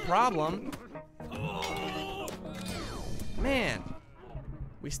shot is the problem. Man.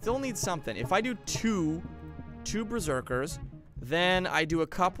 We still need something. If I do two berserkers, then I do a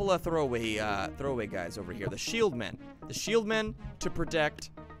couple of throwaway guys over here. The shield men. The shield men to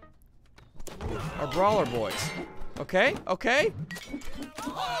protect our brawler boys. Okay, okay.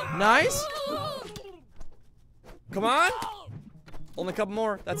 Nice. Come on. Only a couple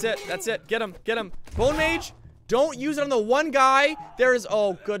more. That's it. That's it. Get him. Get him. Bone mage. Don't use it on the one guy. There is.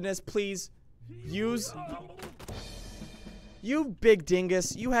 Oh, goodness. Please. Use. You big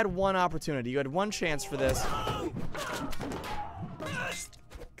dingus. You had one opportunity. You had one chance for this.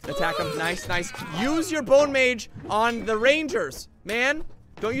 Attack him. Nice, nice. Use your bone mage on the rangers, man.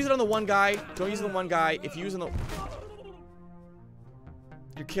 Don't use it on the one guy. Don't use it on the one guy. If you use it on the...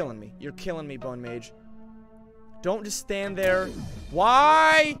 You're killing me. You're killing me, bone mage. Don't just stand there.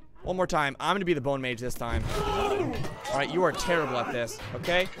 Why? One more time. I'm gonna be the bone mage this time. Alright, you are terrible at this.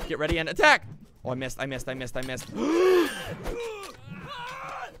 Okay? Get ready and attack! Oh, I missed. I missed. I missed. I missed.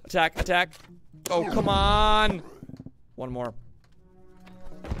 Attack. Attack. Oh, come on. One more.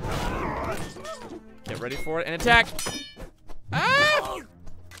 Get ready for it and attack. Ah!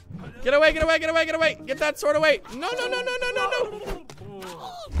 Get away, get away, get away, get away. Get that sword away. No, no, no, no, no, no, no.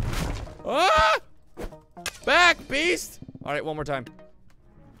 Ah! Back, beast. All right, one more time.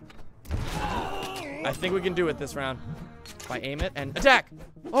 I think we can do it this round. If I aim it and attack.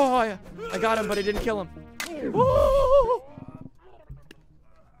 Oh, yeah. I got him, but I didn't kill him. Woo!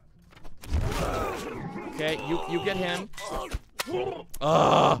 Okay, you get him.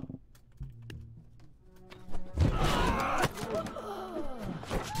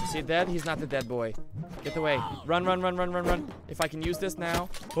 Is he dead? He's not the dead boy. Get away. Run, run, run, run, run, run. If I can use this now.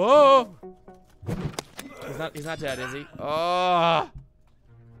 Oh! He's not dead, is he? Oh!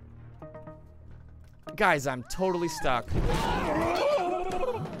 Guys, I'm totally stuck.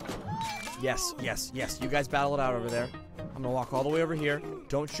 Yes, yes, yes. You guys battle it out over there. I'm gonna walk all the way over here.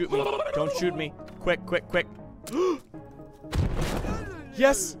 Don't shoot me. Don't shoot me. Quick, quick, quick.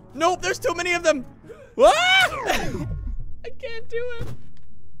 Yes! Nope, there's too many of them! Ah! I can't do it.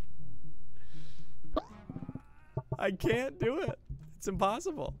 I can't do it. It's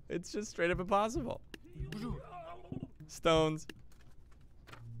impossible. It's just straight up impossible. Stones.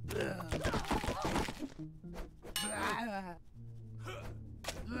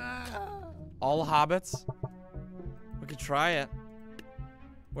 All hobbits? We could try it.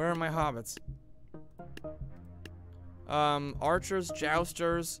 Where are my hobbits? Archers,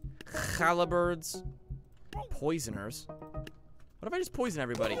 jousters, halberds, poisoners. What if I just poison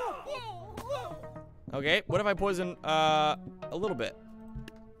everybody? Okay, what if I poison, a little bit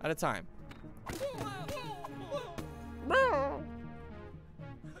at a time?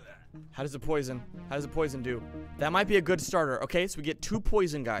 How does the poison do? That might be a good starter. Okay, so we get 2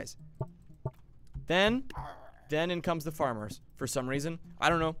 poison guys. Then Then in comes the farmers. For some reason. I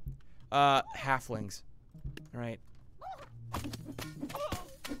don't know. Halflings. Alright.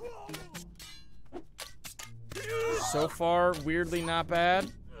 So far, weirdly not bad.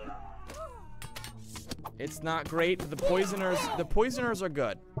 It's not great. The poisoners are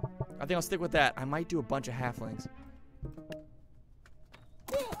good. I think I'll stick with that. I might do a bunch of halflings.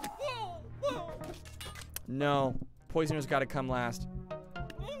 No. Poisoners gotta come last.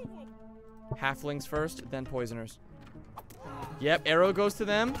 Halflings first, then poisoners. Yep, arrow goes to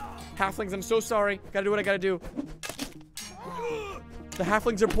them. Halflings, I'm so sorry. Gotta do what I gotta do. The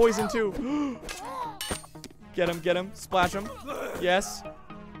halflings are poisoned too. Get him, splash him. Yes.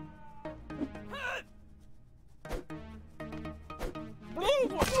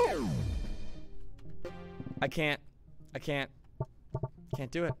 I can't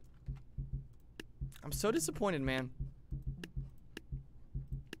do it. I'm so disappointed, man.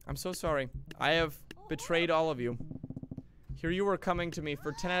 I'm so sorry. I have betrayed all of you. Here you were coming to me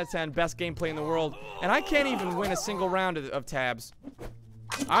for 10 out of 10, best gameplay in the world, and I can't even win a single round of tabs.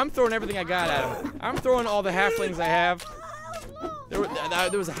 I'm throwing everything I got at him. I'm throwing all the halflings I have. There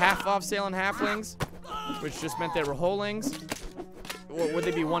was a half off sale on halflings, which just meant they were wholelings. Or would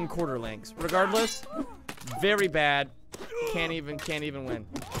they be 1/4 lings? Regardless, very bad. Can't even win.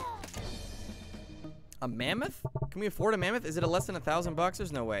 A mammoth? Can we afford a mammoth? Is it less than $1,000?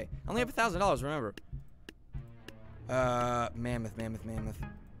 There's no way. I only have $1,000. Remember. Mammoth.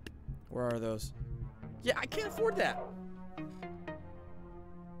 Where are those? Yeah, I can't afford that.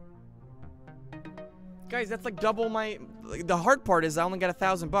 Guys, that's like double my. The hard part is I only got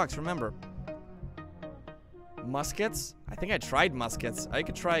 $1,000. Remember. Muskets? I think I tried muskets. I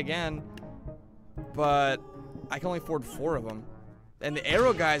could try again, but I can only afford 4 of them. And the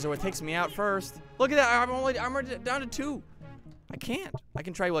arrow guys are what takes me out first. Look at that. I'm already down to 2. I can't. I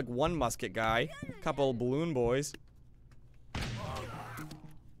can try like 1 musket guy, a couple balloon boys.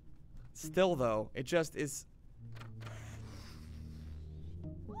 Still though, it just is.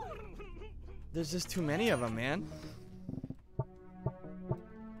 There's just too many of them, man.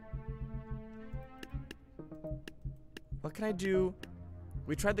 What can I do?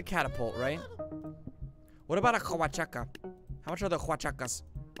 We tried the catapult, right? What about a huachaka? How much are the huachakas?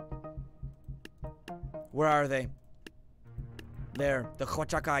 Where are they? There, the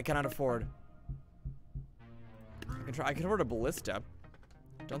huachaka I cannot afford. I can afford a ballista.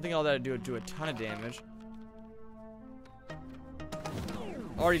 Don't think all that would do a ton of damage.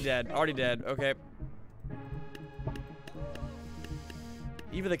 Already dead, okay.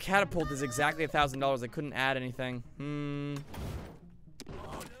 Even the catapult is exactly $1,000. I couldn't add anything.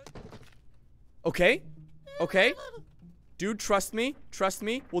 Okay. Dude, trust me.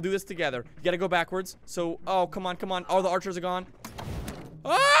 We'll do this together. You gotta go backwards. So, oh, come on. All the archers are gone.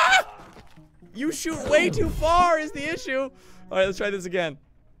 Ah! You shoot way too far is the issue. All right, let's try this again.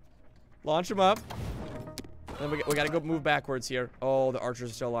 Launch them up. Then we gotta go move backwards here. Oh, the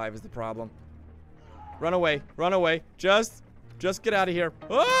archers are still alive is the problem. Run away. Just get out of here.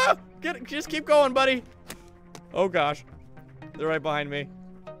 Ah! Just keep going, buddy. Oh gosh. They're right behind me.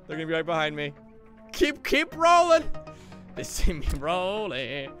 They're gonna be right behind me. Keep rolling. They see me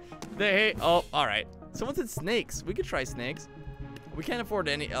rolling. Oh, alright. Someone said snakes. We could try snakes. We can't afford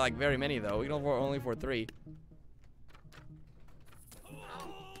any, like, very many, though. We can only afford 3.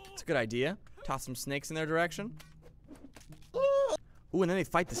 It's a good idea. Toss some snakes in their direction. Ooh, and then they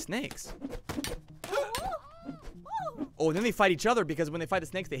fight the snakes. Oh, and then they fight each other because when they fight the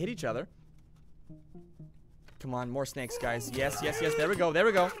snakes, they hit each other. Come on, more snakes, guys. Yes. There we go.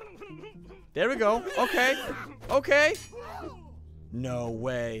 Okay. No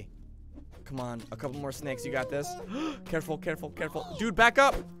way. Come on, a couple more snakes. You got this. Careful. Dude, back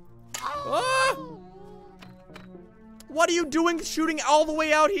up. Ah! What are you doing shooting all the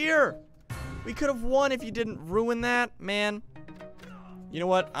way out here? We could have won if you didn't ruin that, man. You know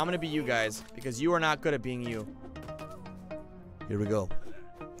what? I'm gonna be you guys because you are not good at being you. Here we go.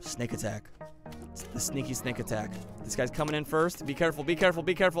 Snake attack. It's the sneaky snake attack. This guy's coming in first. Be careful.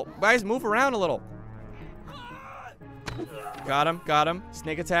 Guys, move around a little. Got him.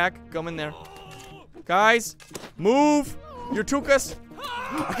 Snake attack. Come in there. Guys, move. Your tukas.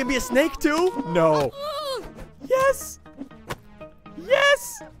 I can be a snake too? No. Yes.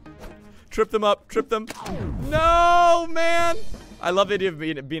 Trip them up. No, man. I love the idea of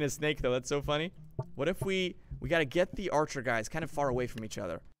being a snake, though. That's so funny. What if we gotta get the archer guys kind of far away from each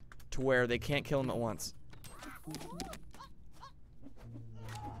other to where they can't kill them at once.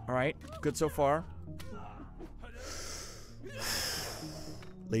 All right, good so far.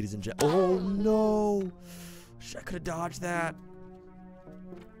 Ladies and gentlemen. Oh, no. I could have dodged that.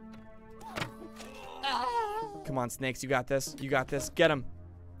 Come on, snakes. You got this. You got this. Get him.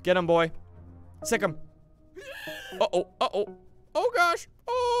 Get him, boy. Sick him. Uh-oh. Uh-oh. Oh, gosh.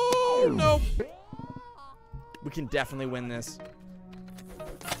 Oh, no. We can definitely win this.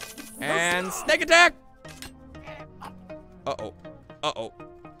 And snake attack. Uh-oh. Uh-oh.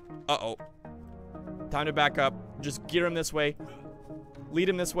 Uh-oh. Time to back up. Just gear him this way. Lead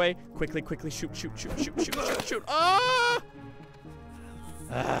him this way. Quickly, quickly. Shoot, shoot, shoot, shoot, shoot, shoot, shoot. Ah!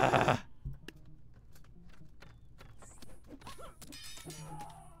 Ah.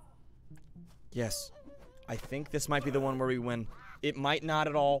 Yes. I think this might be the one where we win. It might not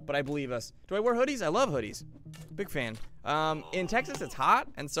at all, but I believe us. Do I wear hoodies? I love hoodies. Big fan. In Texas, it's hot,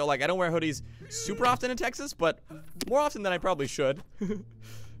 and so, like, I don't wear hoodies super often in Texas, but more often than I probably should.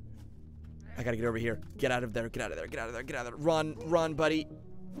 I gotta get over here. Get out of there. Get out of there. Get out of there. Get out of there. Run. Run, buddy.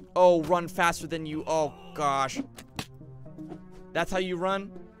 Oh, run faster than you. Oh, gosh. That's how you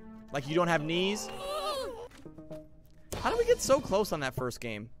run? Like you don't have knees? How did we get so close on that first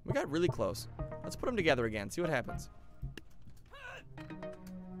game? We got really close. Let's put them together again. See what happens.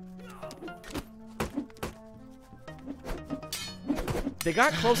 They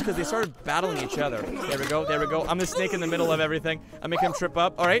got close because they started battling each other. There we go. There we go. I'm the snake in the middle of everything. I make him trip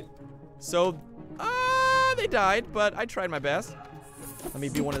up. All right. So, they died, but I tried my best. Let me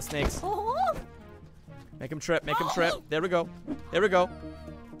be one of the snakes. Make him trip. Make him trip. There we go. There we go.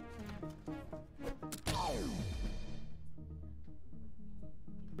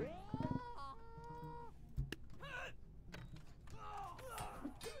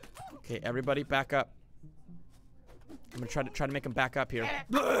 Okay, everybody back up. I'm gonna try to make him back up here.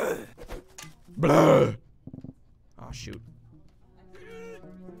 Oh shoot.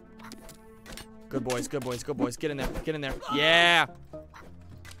 Good boys, good boys, good boys. Get in there, get in there. Yeah.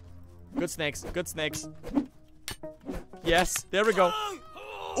 Good snakes, good snakes. Yes, there we go.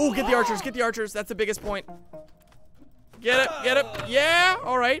 Oh, get the archers, get the archers. That's the biggest point. Get it, get it. Yeah,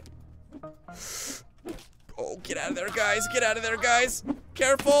 all right. Oh, get out of there, guys. Get out of there, guys.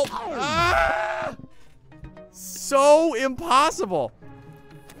 Careful. Ah! So impossible.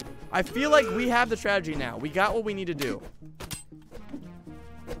 I feel like we have the strategy now. We got what we need to do.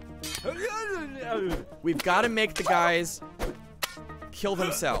 We've got to make the guys kill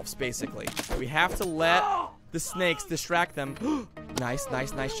themselves, basically. We have to let the snakes distract them. Nice,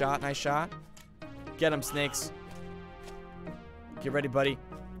 nice, nice shot, nice shot. Get them, snakes. Get ready, buddy.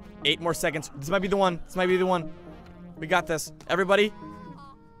 8 more seconds. This might be the one. This might be the one. We got this. Everybody.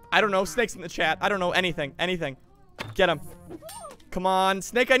 I don't know. Snakes in the chat. I don't know anything. Anything. Get him. Come on.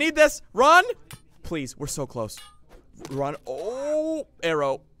 Snake, I need this. Run. Please. We're so close. Run. Oh.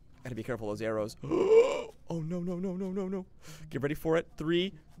 Arrow. Gotta be careful of those arrows. Oh, no, no, no, no, no, no. Get ready for it.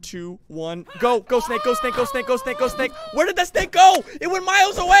 3, 2, 1. Go. Go, snake. Go, snake. Go, snake. Go, snake. Go, snake. Where did that snake go? It went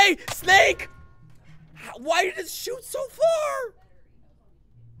miles away. Snake. Why did it shoot so far?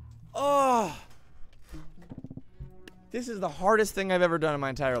 Oh. This is the hardest thing I've ever done in my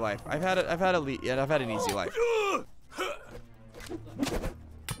entire life. I've had an easy life.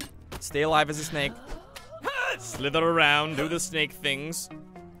 Stay alive as a snake. Slither around, do the snake things.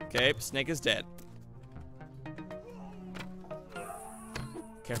 Okay, snake is dead.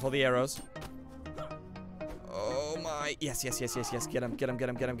 Careful of the arrows. Oh my. Yes, yes, yes, yes, yes. Get him, get him, get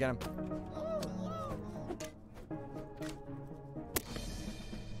him, get him, get him.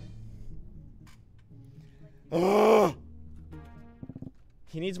 Oh.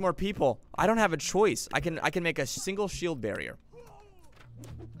 He needs more people. I don't have a choice. I can make a single shield barrier.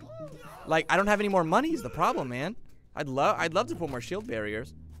 Like, I don't have any more money is the problem, man. I'd love to put more shield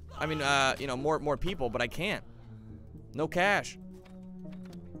barriers. I mean, you know, more people, but I can't. No cash.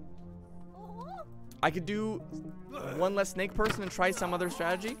 I could do one less snake person and try some other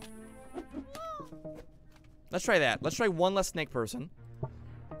strategy. Let's try that. Let's try one less snake person.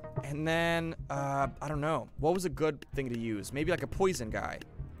 And then, I don't know. What was a good thing to use? Maybe like a poison guy.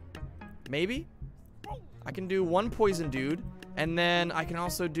 Maybe? I can do one poison dude. And then I can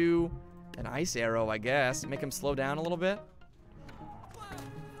also do an ice arrow, I guess. Make him slow down a little bit.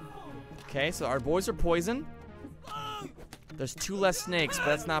 Okay, so our boys are poison. There's 2 less snakes, but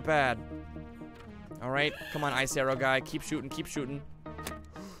that's not bad. Alright, come on, ice arrow guy. Keep shooting, keep shooting.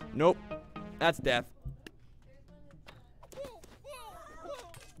 Nope. That's death.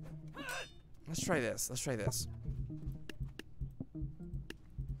 Let's try this. Let's try this.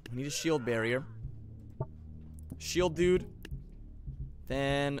 We need a shield barrier. Shield dude.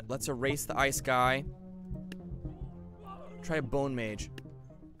 Then let's erase the ice guy. Try a bone mage.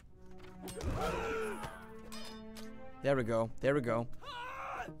 There we go. There we go.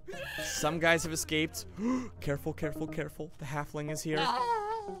 Some guys have escaped. Careful, careful, careful. The halfling is here.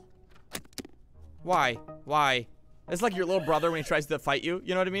 Why? Why? It's like your little brother when he tries to fight you.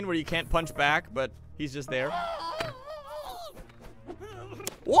 You know what I mean? Where you can't punch back, but he's just there.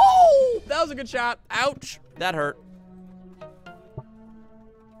 Whoa! That was a good shot. Ouch. That hurt.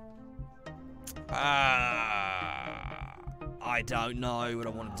 I don't know what I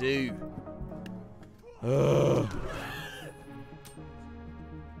want to do. Ugh.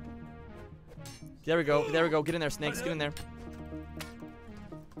 There we go. There we go. Get in there, snakes. Get in there.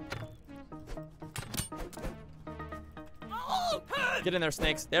 Get in there,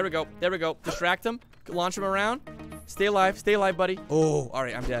 snakes. There we go. There we go. Distract them. Launch them around. Stay alive. Stay alive, buddy. Oh, all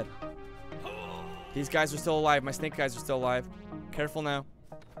right. I'm dead. These guys are still alive. My snake guys are still alive. Careful now.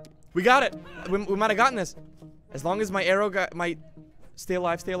 We got it. We might have gotten this. As long as my arrow got my... Stay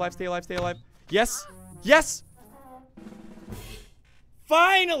alive. Stay alive. Stay alive. Stay alive. Yes. Yes.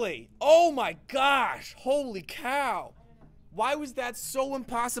 Finally. Oh, my gosh. Holy cow. Why was that so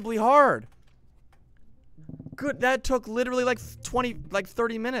impossibly hard? Good, that took literally like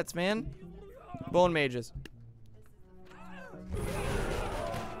 30 minutes, man. Bone mages.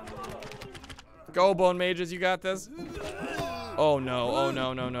 Go, bone mages, you got this. Oh no, oh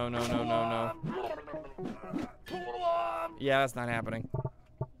no, no, no, no, no, no, no. Yeah, that's not happening.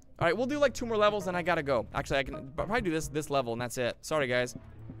 Alright, we'll do like 2 more levels and I gotta go. Actually, I can probably do this level and that's it. Sorry, guys.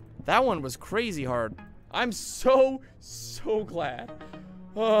 That one was crazy hard. I'm so glad.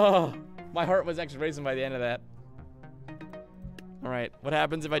 Oh, my heart was actually racing by the end of that. Alright, what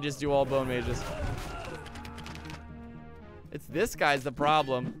happens if I just do all bone mages? It's this guy's the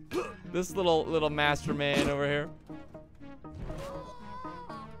problem. This little master man over here.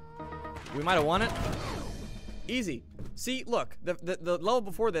 We might have won it. Easy. See, look, the level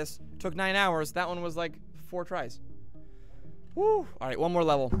before this took 9 hours. That one was like 4 tries. Woo! Alright, 1 more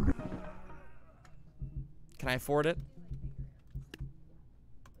level. Can I afford it?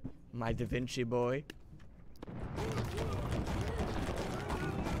 My Da Vinci boy.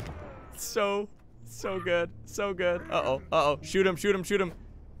 So good. So good. Uh-oh. Uh-oh. Shoot him. Shoot him. Shoot him.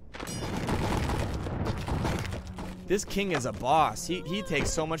 This king is a boss. He takes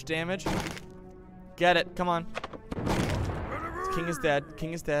so much damage. Get it. Come on. King is dead.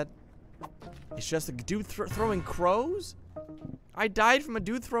 King is dead. It's just a dude throwing crows? I died from a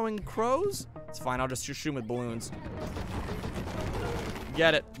dude throwing crows? It's fine. I'll just shoot him with balloons.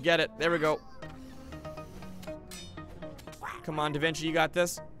 Get it. Get it. There we go. Come on, Da Vinci. You got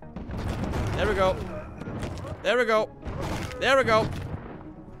this. There we go. There we go. There we go.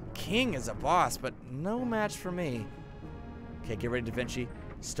 King is a boss, but no match for me. Okay, get ready, Da Vinci.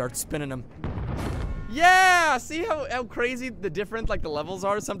 Start spinning him. Yeah! See how crazy the difference, like, the levels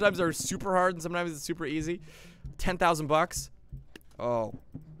are? Sometimes they're super hard and sometimes it's super easy. 10,000 bucks. Oh.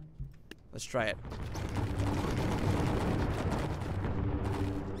 Let's try it.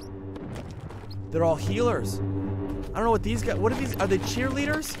 They're all healers. I don't know what these guys... What are these? Are they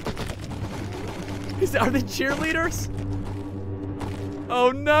cheerleaders? Are they cheerleaders?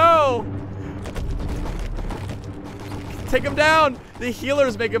 Oh no! Take them down! The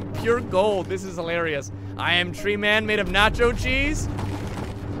healers make them pure gold. This is hilarious. I am Tree Man made of nacho cheese.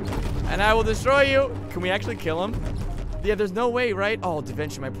 And I will destroy you. Can we actually kill him? Yeah, there's no way, right? Oh, Da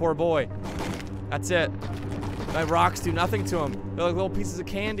Vinci, my poor boy. That's it. My rocks do nothing to him. They're like little pieces of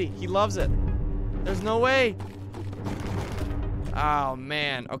candy. He loves it. There's no way. Oh,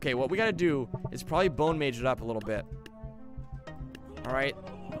 man. Okay, what we gotta do is probably bone mage it up a little bit. Alright.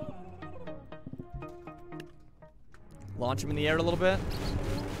 Launch him in the air a little bit.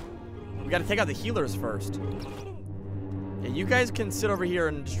 We gotta take out the healers first. Yeah, you guys can sit over here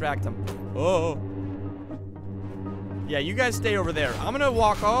and distract them. Oh. Yeah, you guys stay over there. I'm gonna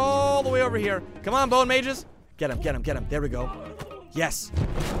walk all the way over here. Come on, bone mages. Get him, get him, get him. There we go. Yes.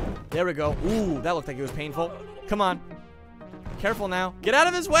 There we go. Ooh, that looked like it was painful. Come on. Careful now. Get out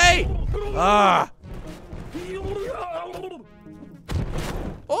of his way! Ah!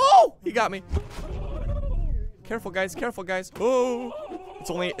 Oh! He got me. Careful, guys. Careful, guys. Oh! It's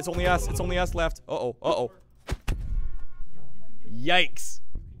only us. It's only us left. Uh-oh. Uh-oh. Yikes.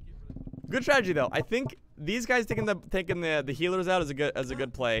 Good strategy, though. I think these guys taking the healers out is a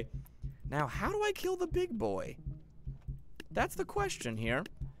good play. Now, how do I kill the big boy? That's the question here.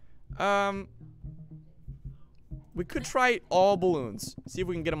 We could try all balloons. See if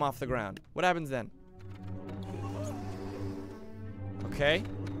we can get them off the ground. What happens then? Okay.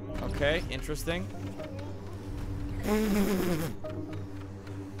 Okay, interesting.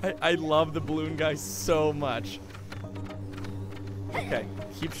 I love the balloon guy so much. Okay,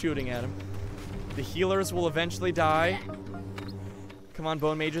 keep shooting at him. The healers will eventually die. Come on,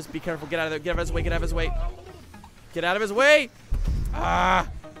 bone mages, be careful. Get out of there. Get out of his way. Get out of his way. Get out of his way. Ah.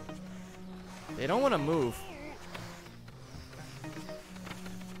 They don't want to move.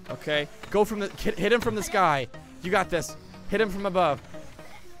 Okay. Go from the... Hit him from the sky. You got this. Hit him from above.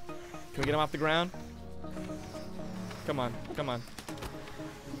 Can we get him off the ground? Come on. Come on.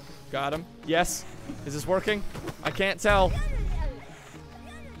 Got him. Yes. Is this working? I can't tell.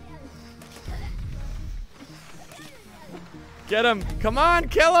 Get him. Come on.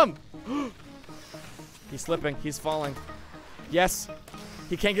 Kill him. He's slipping. He's falling. Yes.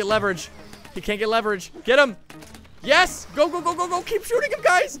 He can't get leverage. He can't get leverage. Get him. Yes. Go, go, go, go, go. Keep shooting him,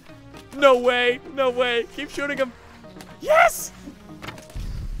 guys. No way. No way. Keep shooting him. Yes.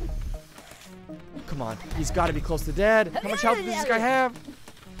 Come on. He's got to be close to dead. How much health does this guy have?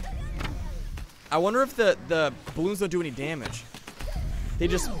 I wonder if the balloons don't do any damage. They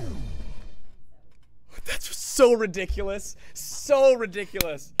just... That's just so ridiculous. So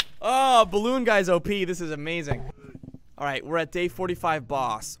ridiculous. Oh, balloon guy's OP. This is amazing. All right, we're at day 45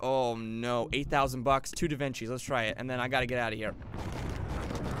 boss. Oh, no. 8,000 bucks. 2 Da Vinci's. Let's try it. And then I got to get out of here.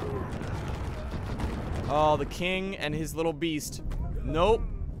 Oh, the king and his little beast. Nope.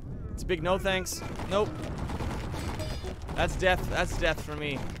 It's a big no thanks. Nope. That's death. That's death for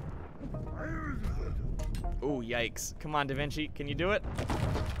me. Ooh, yikes. Come on, Da Vinci. Can you do it?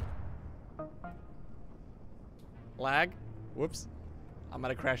 Lag. Whoops. I'm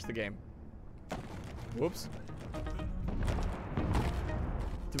gonna crash the game. Whoops.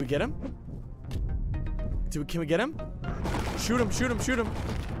 Did we get him? Can we get him? Shoot him, shoot him, shoot him.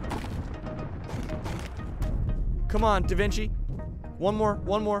 Come on, Da Vinci. One more,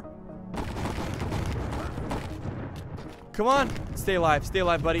 one more. Come on. Stay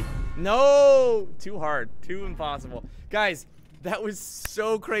alive, buddy. No! Too hard. Too impossible. Guys, that was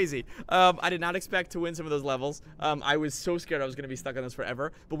so crazy. I did not expect to win some of those levels. I was so scared I was going to be stuck on this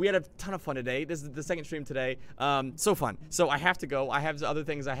forever. But we had a ton of fun today. This is the second stream today. So fun. So I have to go. I have other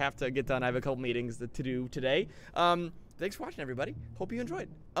things I have to get done. I have a couple meetings to do today. Thanks for watching, everybody. Hope you enjoyed.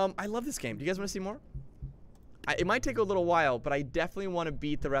 I love this game. Do you guys want to see more? It might take a little while, but I definitely want to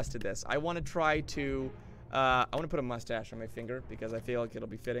beat the rest of this. I want to try to... I want to put a mustache on my finger because I feel like it'll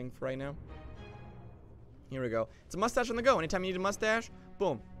be fitting for right now. Here we go. It's a mustache on the go. Anytime you need a mustache,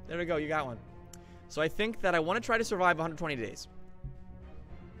 boom. There we go. You got one. So I think that I want to try to survive 120 days.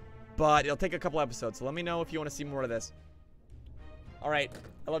 But it'll take a couple episodes. So let me know if you want to see more of this. All right.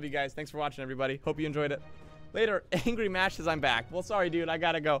 I love you guys. Thanks for watching, everybody. Hope you enjoyed it. Later, Angry Mash says I'm back. Well, sorry, dude. I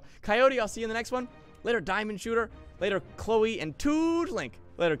got to go. Coyote, I'll see you in the next one. Later, Diamond Shooter. Later, Chloe and Tood Link.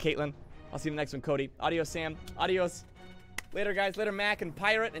 Later, Caitlin. I'll see you in the next one, Cody. Adios, Sam. Adios. Later, guys. Later, Mac and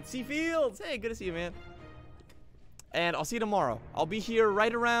Pirate and C Fields. Hey, good to see you, man. And I'll see you tomorrow. I'll be here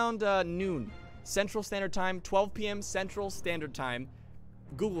right around noon. Central Standard Time. 12 p.m. Central Standard Time.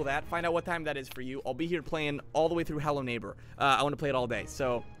 Google that. Find out what time that is for you. I'll be here playing all the way through Hello Neighbor. I want to play it all day.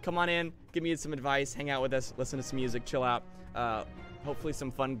 So come on in. Give me some advice. Hang out with us. Listen to some music. Chill out. Hopefully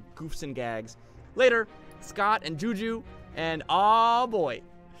some fun goofs and gags. Later, Scott and Juju. And oh boy.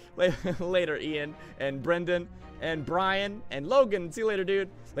 Later, Ian and Brendan and Brian and Logan. See you later, dude.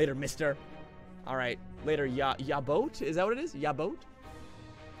 Later, mister. All right. Later, Yabot. Is that what it is? Yabot?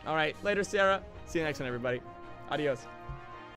 All right. Later, Sarah. See you next one, everybody. Adios.